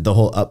 and then the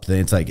whole Up thing,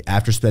 it's like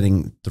after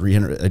spending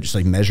 300, just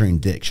like measuring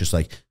dicks, just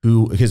like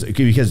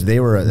because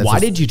they were. Why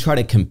did you try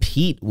to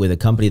compete with a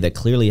company that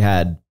clearly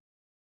had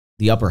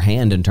the upper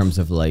hand in terms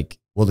of like?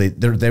 Well,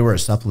 they were a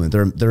supplement.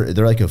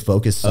 They're like a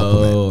focused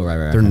supplement. Oh,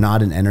 right. They're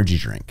not an energy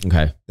drink.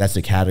 Okay. That's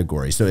a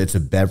category. So it's a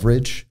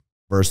beverage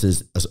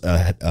versus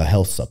a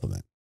health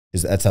supplement.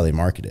 That's how they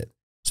market it.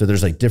 So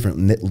there's like different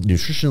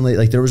nutritionally,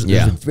 like there's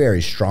a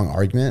very strong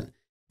argument.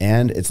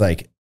 And it's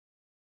like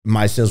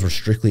my sales were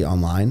strictly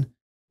online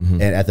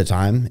and at the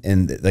time,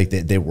 and like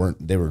they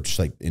were just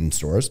like in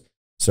stores.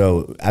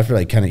 So after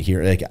like kind of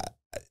here, like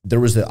there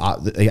was I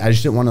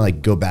just didn't want to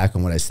like go back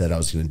on what I said I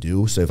was going to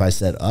do. So if I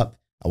said Up,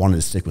 I wanted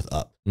to stick with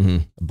Up.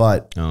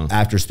 But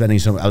after spending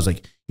I was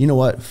like, you know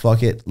what?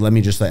 Fuck it. Let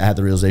me just I had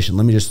the realization.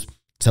 Let me just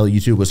tell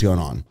YouTube what's going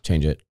on.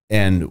 Change it.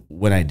 And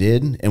when I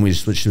did, and we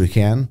just switched to a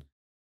can,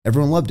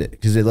 everyone loved it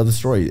because they loved the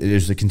story. It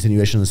was a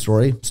continuation of the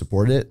story,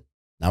 supported it.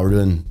 Now we're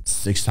doing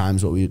 6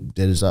 times what we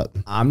did is Up.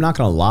 I'm not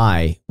going to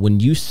lie. When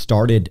you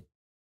started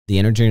the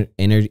energy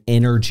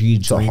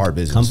drink hard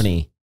business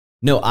company,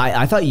 no,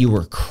 I thought you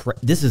were,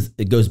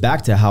 it goes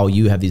back to how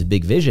you have these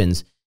big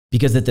visions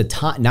because at the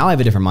time, now I have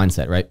a different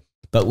mindset, right?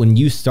 But when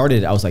you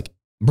started, I was like,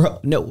 bro,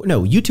 no,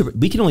 YouTuber,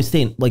 we can only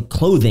stay in like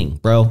clothing,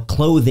 bro.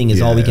 Clothing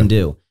is all we can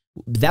do.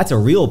 That's a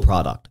real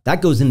product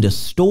that goes into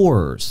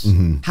stores.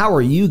 How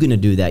are you going to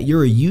do that?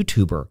 You're a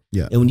YouTuber.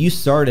 Yeah. And when you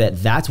started it,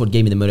 that's what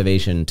gave me the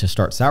motivation to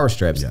start Sour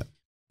Strips. Yeah.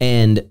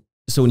 And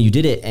so when you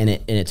did it and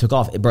it took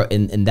off, bro,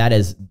 and that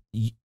is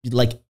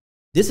like,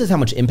 this is how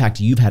much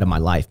impact you've had in my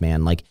life,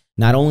 man. Like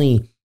not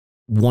only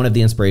one of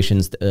the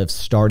inspirations of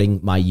starting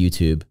my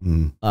YouTube,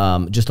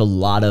 just a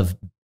lot of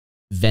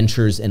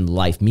ventures in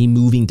life. Me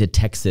moving to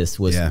Texas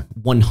was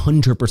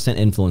 100%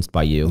 influenced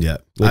by you. Yeah.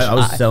 I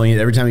was selling it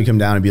every time you come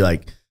down and be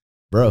like,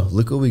 bro,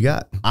 look what we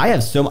got. I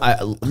have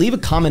leave a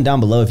comment down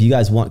below if you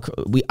guys want.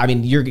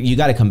 You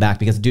got to come back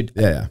because, dude,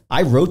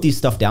 I wrote these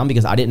stuff down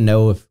because I didn't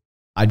know if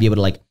I'd be able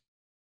to like,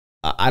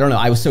 I don't know.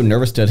 I was so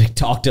nervous to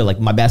talk to like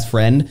my best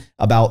friend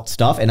about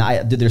stuff. And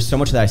there's so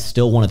much that I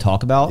still want to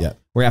talk about. Yeah.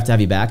 We're gonna have to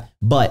have you back.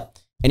 But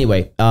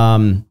anyway,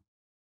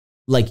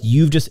 like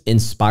you've just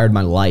inspired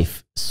my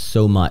life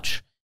so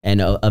much and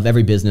of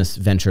every business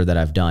venture that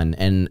I've done.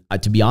 And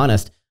to be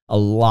honest, a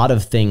lot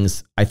of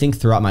things I think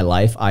throughout my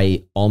life,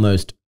 I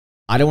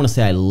don't want to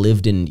say I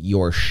lived in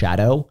your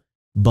shadow,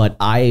 but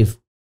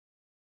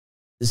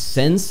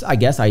since I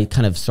guess I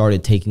kind of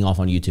started taking off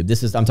on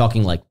YouTube, I'm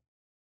talking like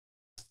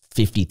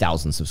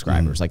 50,000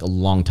 subscribers, like a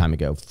long time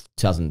ago,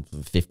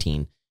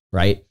 2015,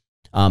 right?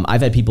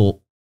 I've had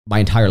people my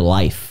entire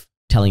life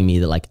telling me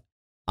that like,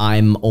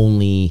 I'm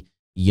only,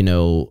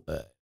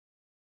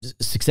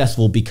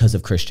 successful because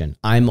of Christian.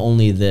 I'm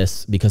only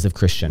this because of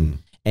Christian.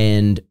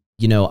 And,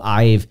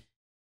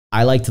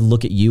 I like to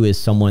look at you as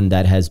someone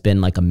that has been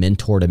like a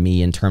mentor to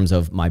me in terms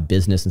of my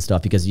business and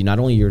stuff, because not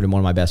only you're one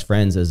of my best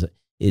friends,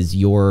 is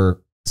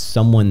you're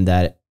someone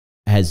that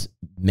has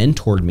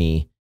mentored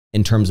me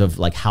in terms of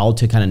like how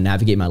to kind of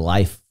navigate my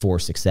life for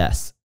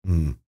success.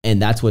 And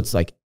that's what's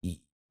like, I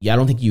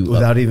don't think you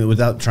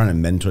without trying to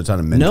mentor. It's not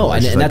a mentor. No,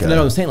 and that's what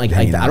I was saying. Like,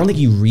 I don't think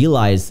you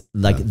realize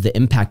like the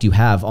impact you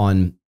have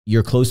on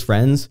your close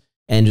friends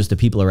and just the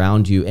people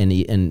around you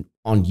and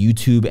on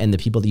YouTube and the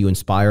people that you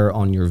inspire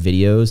on your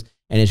videos.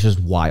 And it's just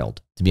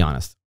wild, to be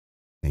honest.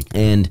 Thank you.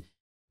 And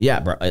yeah,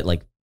 bro,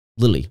 like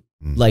literally,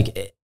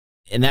 like,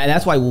 and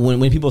that's why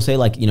when people say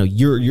like, you know,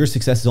 your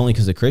success is only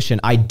because of Christian,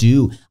 I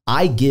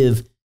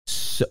give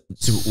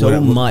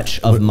so much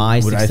of my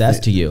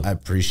success to you. I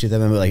appreciate that,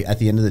 man. But like at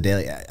the end of the day,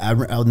 like,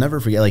 I'll never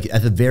forget, like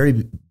at the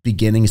very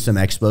beginning, some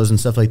expos and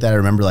stuff like that. I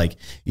remember like,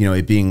 you know,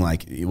 it being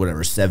like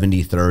whatever,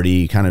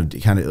 70-30 kind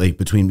of like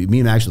between me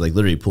and Max, like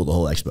literally pulled the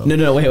whole expo.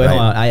 No, wait, hold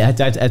on. I have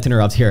to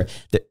interrupt here.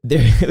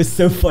 It was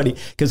so funny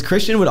because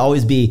Christian would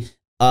always be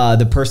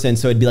the person.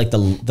 So it'd be like the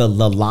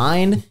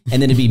line,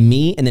 and then it'd be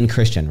me and then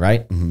Christian,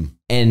 right?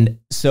 And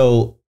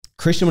so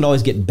Christian would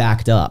always get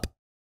backed up.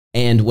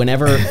 And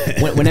whenever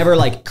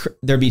like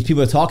there'd be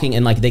people talking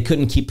and like they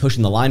couldn't keep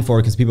pushing the line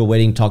forward because people were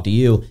waiting to talk to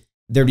you,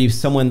 there'd be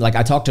someone like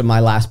I talked to my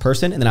last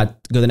person and then I'd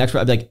go to the next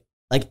one. I'd be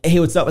like, hey,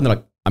 what's up? And they're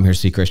like, I'm here to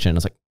see Christian. And I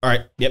was like, all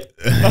right, yep.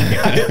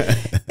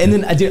 And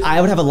then I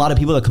would have a lot of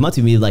people that come up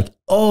to me like,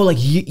 oh, like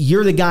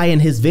you're the guy in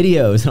his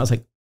videos. And I was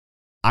like,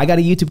 I got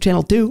a YouTube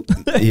channel too.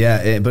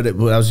 Yeah, but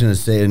what I was gonna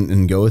say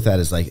and go with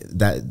that is like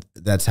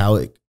that's how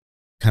it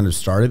kind of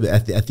started.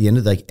 But at the end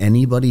of like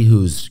anybody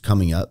who's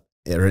coming up,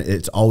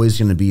 it's always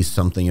going to be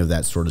something of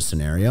that sort of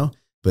scenario.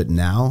 But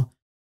now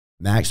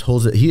Max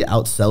holds it. He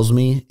outsells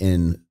me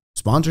in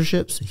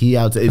sponsorships. He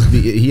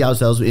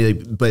outsells me,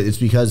 but it's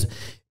because,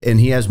 and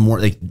he has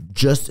more, like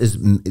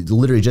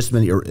literally just as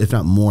many, or if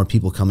not more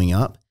people coming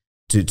up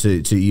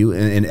to you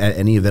and at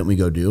any event we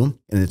go do.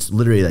 And it's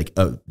literally like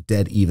a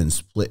dead even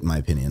split in my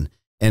opinion.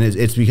 And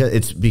it's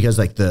because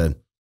like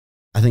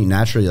I think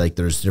naturally, like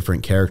there's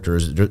different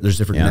characters, there's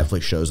different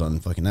Netflix shows on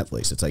fucking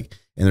Netflix. It's like,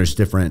 and there's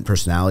different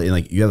personality, and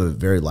like you have a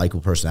very likable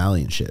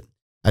personality and shit.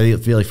 I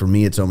feel like for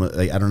me, it's almost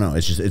like, I don't know,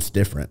 it's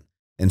different.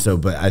 And so,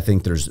 but I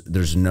think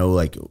there's no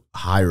like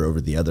higher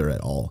over the other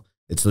at all.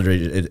 It's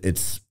literally,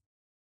 it's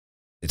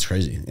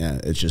crazy.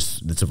 Yeah.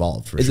 It's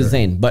evolved for sure. It's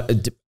insane.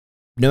 But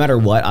no matter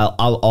what,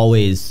 I'll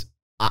always,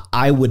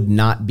 I would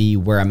not be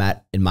where I'm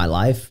at in my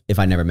life if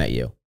I never met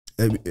you.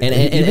 And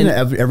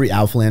every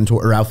Alphaland tour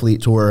or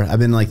Alphalete tour, I've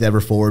been like the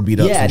Ever Forward beat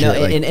up. Yeah, no,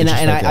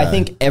 I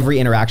think every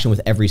interaction with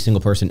every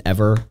single person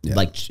ever,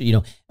 like, you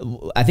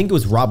know, I think it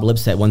was Rob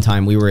Lipset one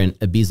time we were in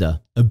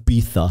Ibiza,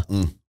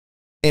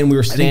 and we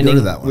were standing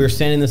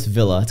in this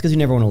villa. It's because you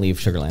never want to leave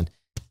Sugarland,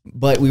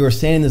 but we were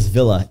standing in this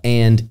villa,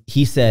 and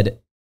he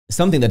said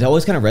something that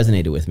always kind of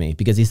resonated with me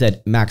because he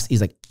said, Max, he's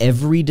like,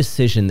 every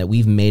decision that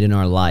we've made in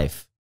our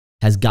life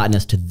has gotten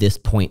us to this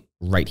point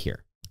right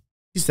here.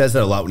 He says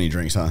that a lot when he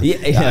drinks, huh?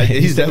 Yeah.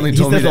 He's definitely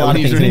told me that when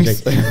he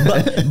drinks.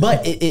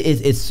 But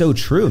it's so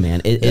true,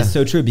 man. It's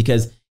so true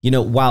because, you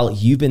know, while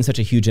you've been such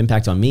a huge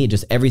impact on me,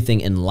 just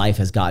everything in life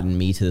has gotten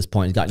me to this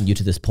point, has gotten you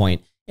to this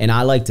point. And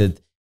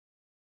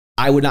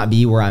I would not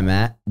be where I'm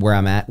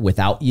at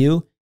without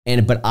you.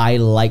 But I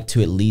like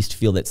to at least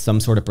feel that some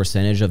sort of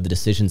percentage of the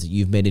decisions that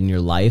you've made in your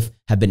life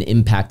have been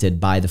impacted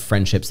by the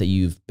friendships that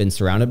you've been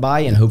surrounded by,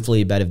 and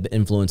hopefully have been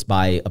influenced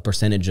by a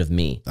percentage of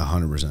me.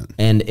 100%.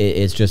 And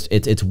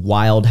it's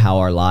wild how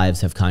our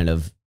lives have kind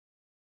of.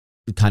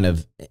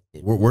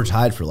 We're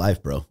tied for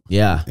life, bro.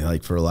 Yeah,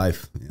 like for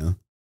life. Yeah.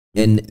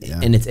 And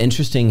it's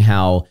interesting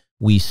how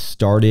we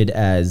started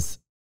as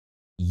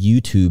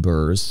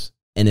YouTubers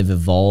and have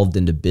evolved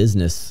into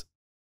business.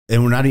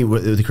 And we're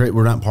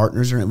not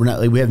partners, or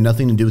we have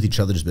nothing to do with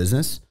each other's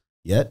business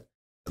yet.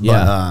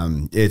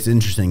 But it's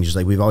interesting. Just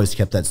like we've always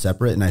kept that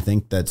separate. And I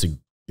think that's a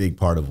big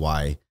part of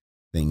why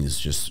things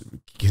just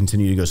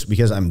continue to go,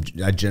 because I'm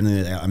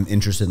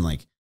interested in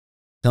like,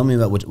 tell me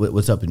about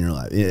what's up in your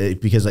life.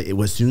 Because like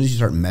as soon as you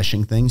start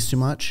meshing things too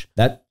much,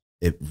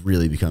 it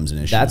really becomes an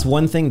issue. That's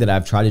one thing that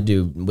I've tried to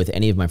do with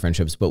any of my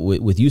friendships, but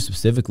with you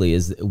specifically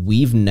is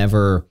we've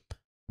never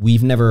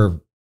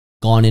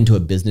gone into a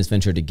business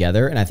venture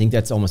together. And I think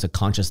that's almost a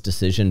conscious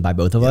decision by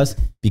both of us,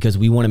 because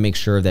we want to make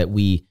sure that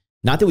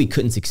not that we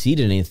couldn't succeed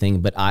in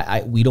anything, but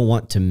we don't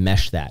want to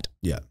mesh that.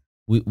 Yeah.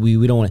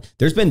 We don't want to,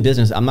 there's been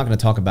business, I'm not going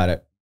to talk about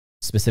it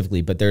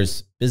specifically, but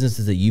there's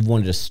businesses that you've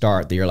wanted to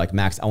start that you're like,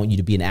 Max, I want you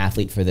to be an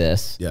athlete for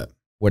this. Yeah.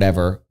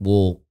 Whatever.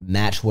 We'll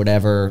match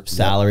whatever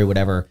salary,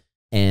 whatever.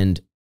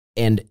 And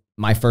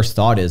my first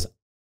thought is,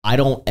 I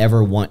don't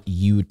ever want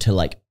you to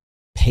like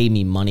pay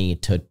me money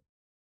to,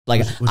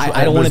 like,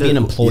 I don't want to be an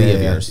employee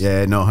of yours.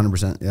 Yeah, no,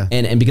 100%. Yeah.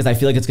 And because I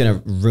feel like it's going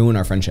to ruin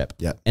our friendship.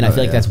 Yeah. And I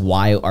feel like that's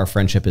why our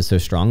friendship is so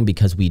strong,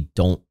 because we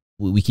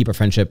keep our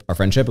friendship,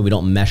 and we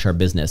don't mesh our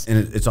business.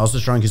 And it's also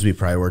strong because we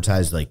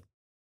prioritize, like,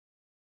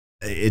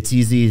 it's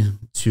easy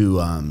to,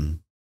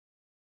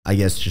 I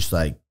guess, just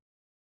like,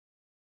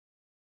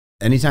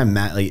 anytime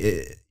Matt, like,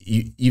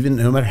 even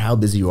no matter how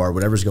busy you are,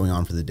 whatever's going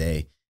on for the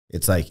day,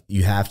 it's like,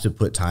 you have to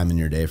put time in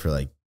your day for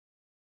like,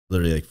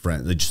 literally like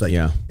friends, like just like,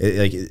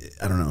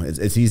 I don't know.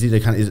 It's easy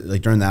to kind of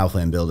like during the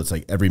Alphaland build, it's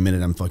like every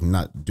minute I'm fucking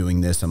not doing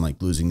this. I'm like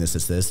losing this,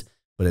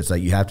 but it's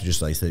like, you have to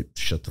just like say,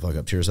 shut the fuck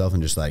up to yourself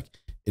and just like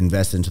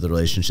invest into the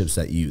relationships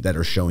that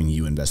are showing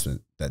you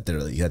investment that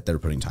they're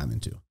putting time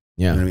into.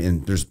 Yeah. You know what I mean?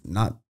 And there's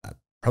not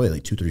probably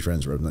like 2-3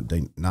 friends where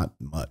not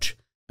much,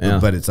 yeah.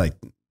 But it's like,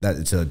 that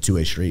it's a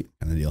two-way street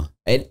kind of deal.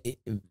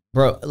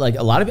 Bro, like I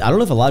don't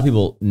know if a lot of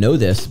people know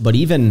this, but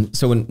even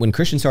so, when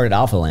Christian started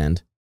Alpha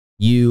Land,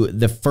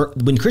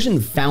 when Christian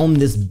found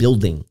this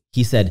building,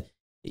 he said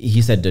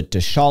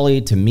to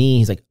Shawley, to me,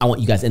 he's like, I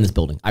want you guys in this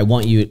building. I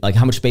want you, like,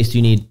 how much space do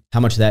you need? How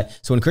much of that?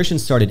 So when Christian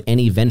started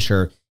any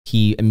venture,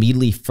 he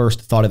immediately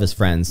first thought of his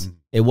friends.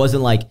 It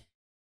wasn't like,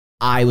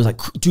 I was like,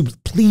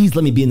 dude, please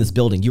let me be in this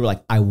building. You were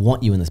like, I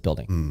want you in this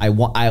building.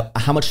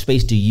 How much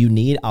space do you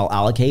need? I'll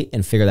allocate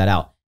and figure that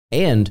out.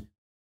 And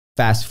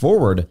fast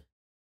forward,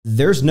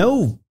 there's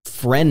no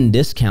friend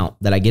discount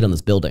that I get on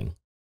this building.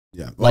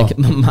 Yeah. Well, like,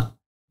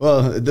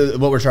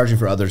 what we're charging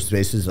for other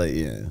spaces, like,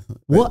 yeah.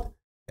 What?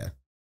 Yeah.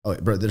 Oh,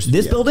 bro, there's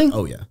this building?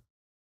 Oh, yeah.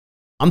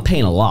 I'm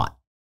paying a lot.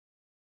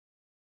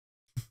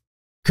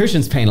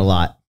 Christian's paying a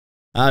lot.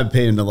 I'm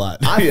paying a lot.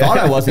 I thought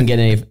I wasn't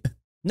getting any.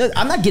 No,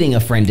 I'm not getting a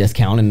friend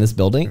discount in this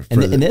building.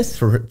 In this?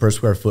 Per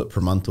square foot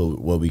per month,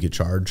 what we could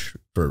charge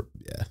for,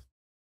 yeah.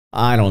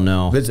 I don't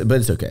know. But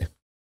it's okay.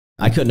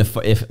 I couldn't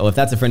afford, if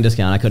that's a friend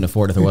discount, I couldn't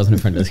afford it if there wasn't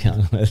a friend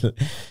discount.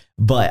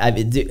 But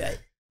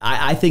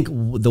I think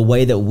the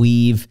way that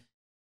we've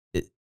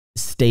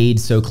stayed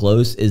so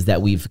close is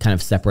that we've kind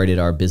of separated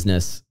our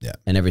business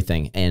and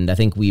everything. And I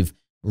think we've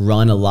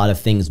run a lot of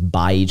things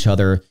by each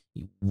other.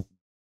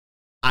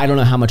 I don't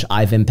know how much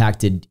I've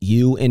impacted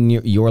you in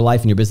your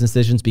life and your business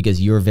decisions because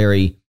you're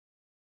very...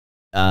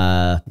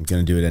 I'm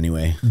going to do it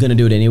anyway.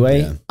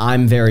 Yeah.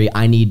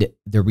 I need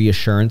the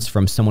reassurance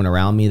from someone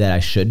around me that I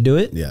should do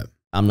it. Yeah.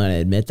 I'm going to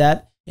admit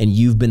that. And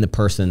you've been the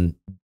person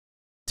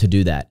to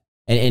do that.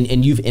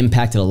 And you've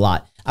impacted a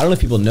lot. I don't know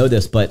if people know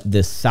this, but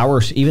the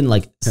something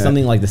like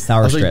the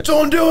sour strips. Like,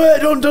 don't do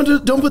it.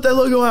 Don't put that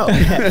logo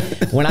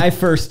out. When I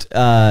first,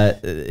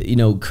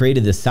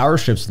 created the sour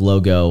strips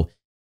logo,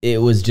 it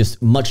was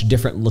just much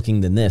different looking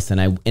than this.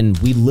 And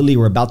we literally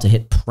were about to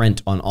hit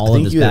print on all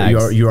of his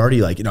bags. You're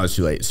already like, it's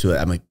too late.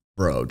 I'm like,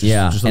 bro,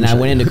 just and I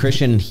went into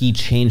Christian, he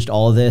changed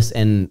all of this.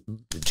 And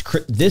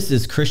this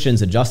is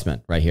Christian's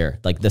adjustment right here.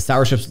 Like the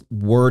sour strips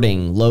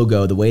wording,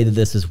 logo, the way that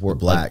this is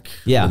worked. Black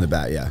in the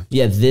back, yeah.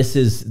 Yeah, this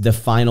is the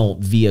final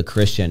via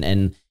Christian.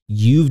 And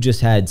you've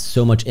just had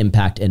so much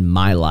impact in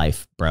my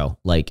life, bro.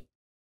 Like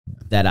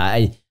that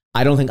I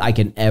don't think I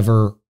can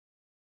ever...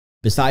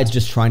 Besides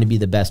just trying to be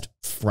the best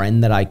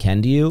friend that I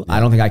can to you, I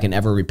don't think I can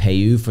ever repay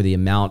you for the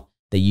amount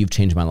that you've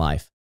changed my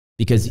life.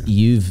 Because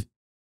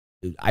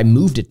I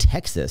moved to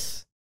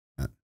Texas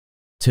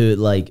to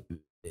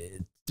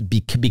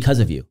because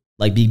of you,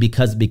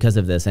 because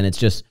of this. And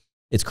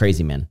it's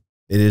crazy, man.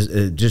 It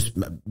is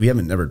we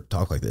haven't never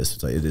talked like this.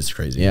 It's like, it is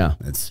crazy. Yeah.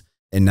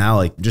 And now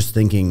like just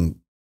thinking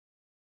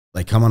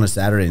like come on a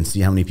Saturday and see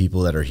how many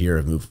people that are here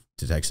have moved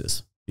to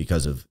Texas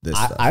because of this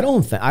stuff. I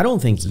don't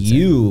think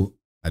you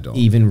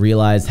even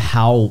realize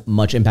how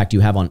much impact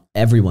you have on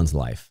everyone's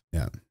life.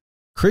 Yeah.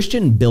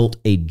 Christian built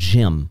a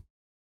gym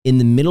in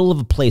the middle of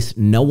a place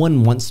no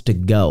one wants to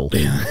go.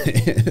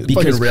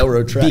 Because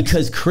railroad tracks.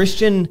 Because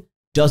Christian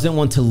doesn't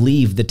want to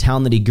leave the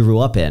town that he grew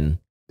up in.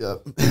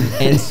 Yep.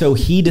 And so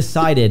he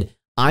decided,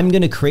 I'm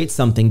going to create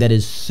something that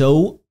is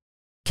so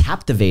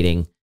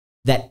captivating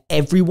that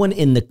everyone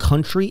in the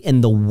country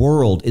and the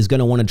world is going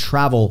to want to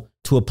travel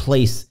to a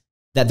place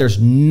that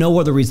there's no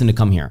other reason to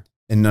come here.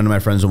 And none of my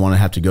friends will want to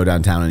have to go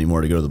downtown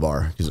anymore to go to the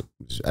bar because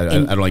I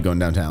don't like going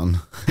downtown.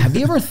 Have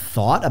you ever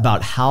thought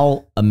about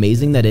how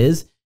amazing that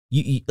is?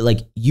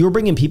 You're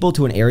bringing people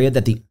to an area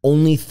that the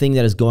only thing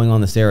that is going on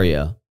in this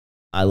area,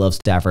 I love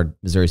Stafford,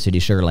 Missouri City,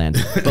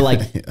 Sugarland,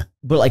 but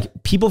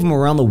but people from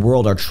around the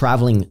world are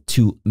traveling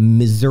to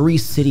Missouri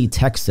City,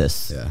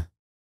 Texas,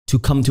 to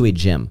come to a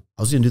gym.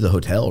 I was going to do the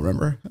hotel,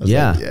 remember?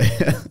 Yeah.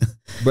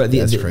 But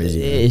that's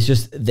crazy. Man. It's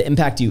just the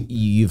impact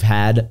you've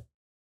had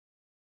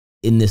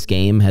in this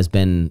game has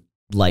been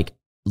like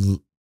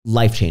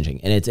life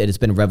changing, and it's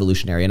been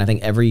revolutionary. And I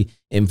think every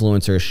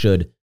influencer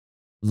should.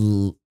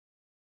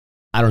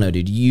 I don't know,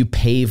 dude. You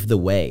pave the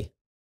way.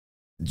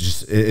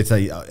 It's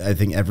like I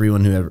think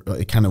everyone who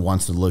ever kind of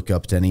wants to look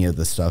up to any of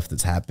the stuff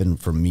that's happened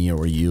for me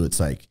or you, it's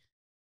like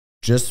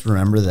just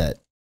remember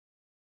that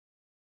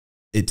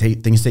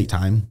things take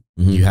time.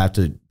 Mm-hmm. You have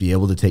to be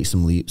able to take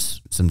some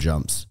leaps, some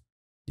jumps.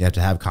 You have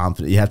to have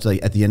confidence. You have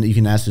to at the end. You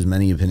can ask as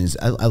many opinions.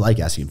 I like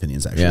asking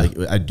opinions.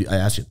 Actually, I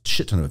ask a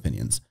shit ton of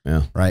opinions.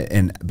 Yeah.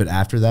 Right. But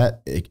after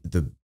that,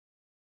 the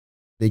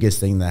biggest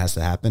thing that has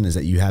to happen is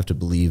that you have to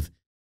believe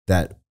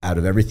that out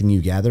of everything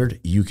you gathered,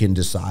 you can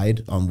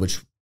decide on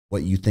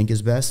what you think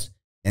is best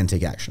and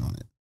take action on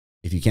it.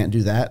 If you can't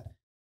do that,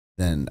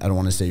 then I don't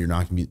want to say you're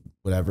not going to be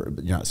whatever,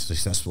 but you're not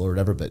successful or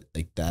whatever. But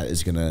that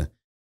is gonna.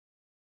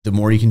 The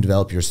more you can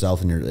develop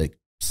yourself and your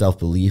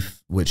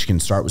self-belief, which can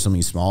start with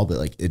something small,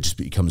 but it just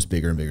becomes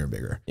bigger and bigger and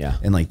bigger. Yeah.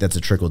 And that's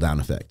a trickle down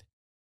effect.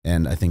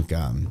 And I think,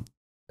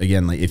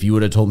 again, if you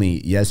would have told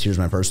me, yes, here's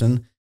my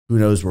person, who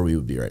knows where we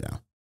would be right now?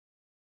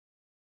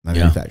 My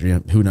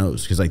manufacturer, who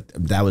knows? Because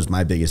that was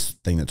my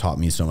biggest thing that taught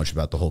me so much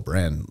about the whole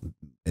brand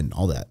and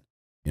all that,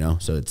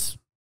 so it's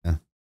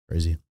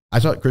crazy. I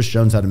taught Chris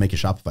Jones how to make a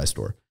Shopify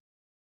store.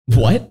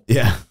 What?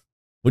 Yeah.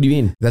 What do you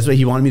mean? That's why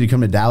he wanted me to come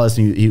to Dallas,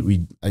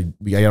 and I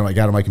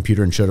got on my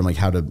computer and showed him like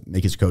how to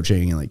make his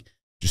coaching and like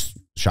just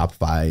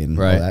Shopify and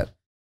all that.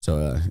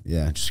 So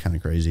yeah, just kind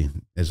of crazy.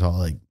 It's all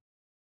like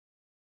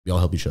we all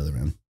help each other,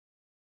 man.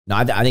 No,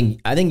 I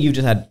think you've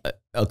just had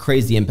a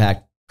crazy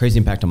impact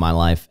on my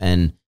life.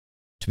 And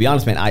to be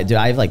honest, man,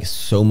 I have like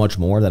so much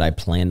more that I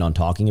planned on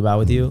talking about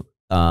with you.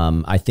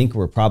 I think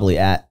we're probably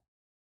at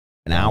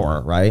an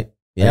hour, right?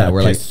 Yeah,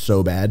 we're like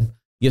so bad.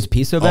 You have to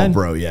pee so bad? Oh,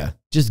 bro, yeah.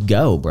 Just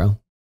go, bro.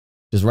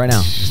 Just right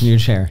now, just in your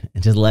chair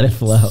and just let it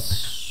flow.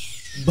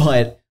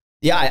 But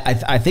yeah,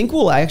 I think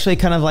we'll actually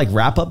kind of like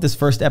wrap up this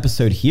first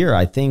episode here.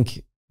 I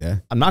think,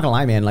 I'm not gonna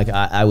lie, man. Like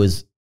I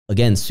was,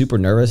 again, super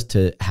nervous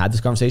to have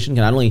this conversation.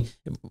 Can I only,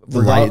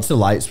 it's the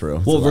lights,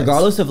 bro. Well,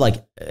 regardless of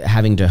like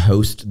having to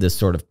host this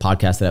sort of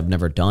podcast that I've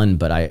never done,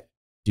 but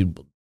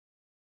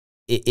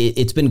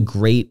it's been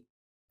great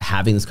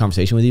having this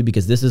conversation with you,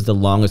 because this is the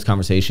longest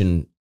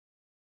conversation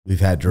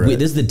we've had.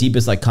 This is the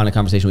deepest like kind of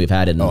conversation we've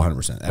had in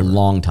 100%, a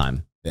long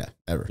time. Yeah,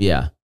 ever.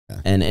 Yeah.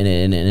 And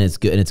it's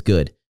good, and it's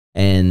good.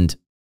 And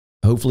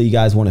hopefully you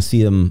guys want to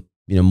see them,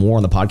 more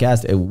on the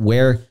podcast.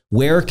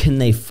 Where can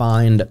they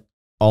find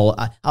all?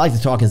 I like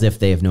to talk as if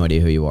they have no idea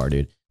who you are,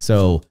 dude.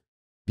 So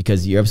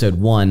because you're episode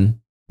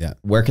 1,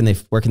 where can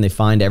they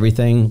find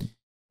everything?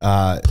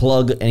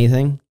 Plug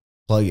anything.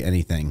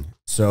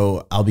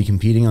 So I'll be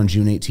competing on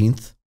June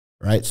 18th,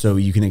 right? So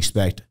you can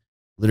expect,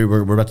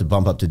 literally, we're about to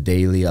bump up to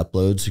daily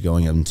uploads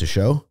going into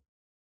show.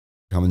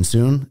 Coming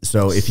soon.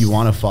 So if you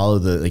want to follow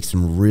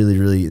some really,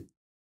 really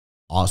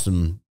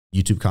awesome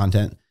YouTube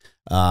content,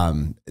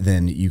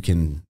 then you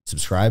can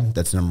subscribe.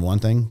 That's the number one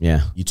thing.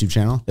 Yeah. YouTube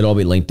channel. It'll all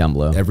be linked down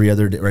below. Every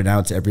other day, right now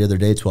it's every other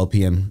day, 12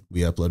 p.m.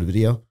 we upload a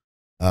video.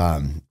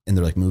 And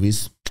they're like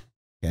movies.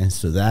 Okay.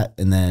 So that,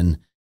 and then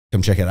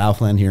come check out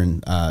Alphaland here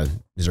in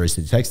Missouri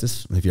City,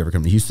 Texas. If you ever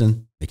come to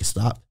Houston, make a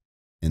stop.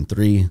 And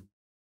 3,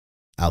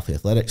 Alpha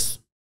Athletics.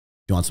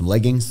 If you want some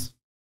leggings,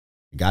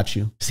 I got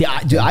you. See, I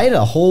had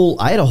a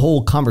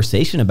whole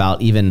conversation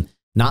about even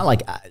not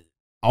like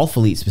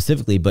Alphalete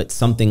specifically, but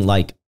something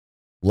like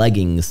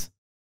leggings,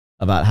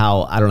 about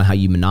how, I don't know how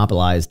you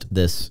monopolized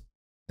this.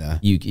 Yeah.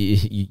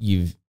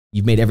 You've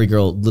made every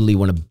girl literally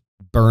want to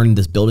burn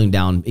this building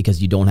down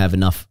because you don't have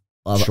enough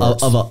of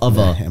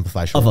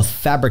a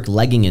fabric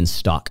legging in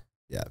stock.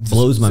 Yeah.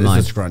 Blows my mind.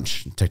 It's a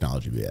scrunch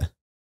technology, but yeah.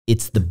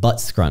 It's the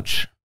butt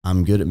scrunch.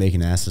 I'm good at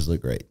making asses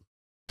look great.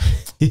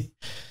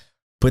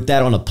 Put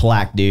that on a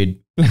plaque, dude.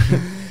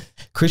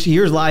 Christian,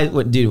 here's live.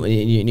 What, dude?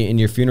 In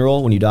your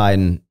funeral, when you die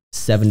in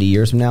 70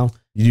 years from now,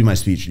 you do my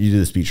speech. You do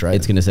the speech, right?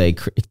 It's gonna say,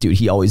 dude,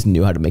 he always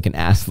knew how to make an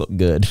ass look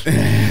good.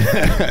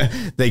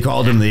 They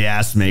called him the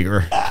ass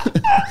maker.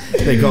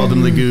 They called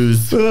him the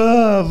goose.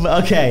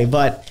 Okay,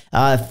 but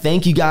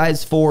thank you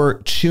guys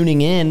for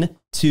tuning in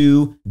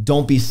to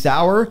Don't Be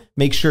Sour.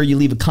 Make sure you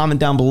leave a comment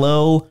down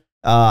below.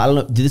 I don't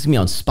know. This is gonna be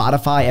on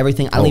Spotify,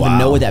 everything. I don't even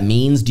know what that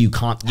means.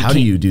 How do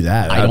you do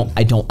that?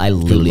 I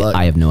literally,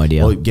 I have no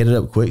idea. Well, get it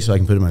up quick so I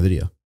can put it in my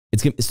video.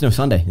 It's no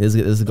Sunday. This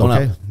is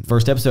going up.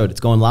 First episode. It's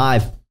going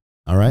live.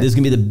 All right. This is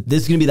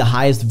gonna be the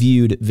highest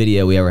viewed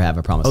video we ever have.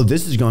 I promise. Oh,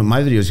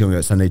 my video is going to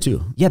be Sunday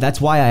too. Yeah,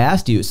 that's why I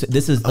asked you. So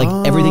this is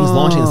like everything's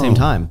launching at the same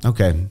time.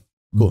 Okay.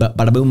 Cool.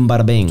 Bada boom,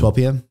 bada bing. 12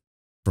 p.m.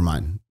 for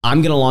mine.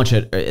 I'm gonna launch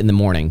it in the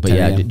morning, but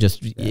yeah,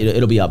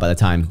 it'll be up by the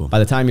time. Cool. By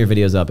the time your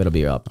video's up, it'll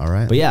be up. All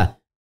right. But yeah.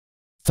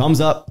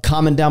 Thumbs up,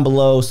 comment down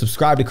below,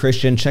 subscribe to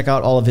Christian, check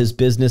out all of his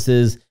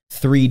businesses,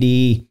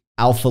 3D,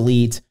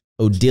 Alphalete,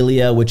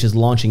 Odilia, which is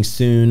launching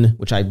soon,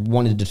 which I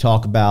wanted to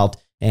talk about.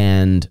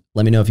 And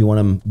let me know if you want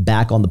him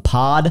back on the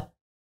pod.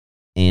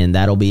 And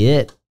that'll be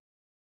it.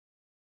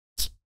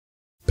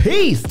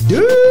 Peace,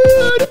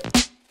 dude.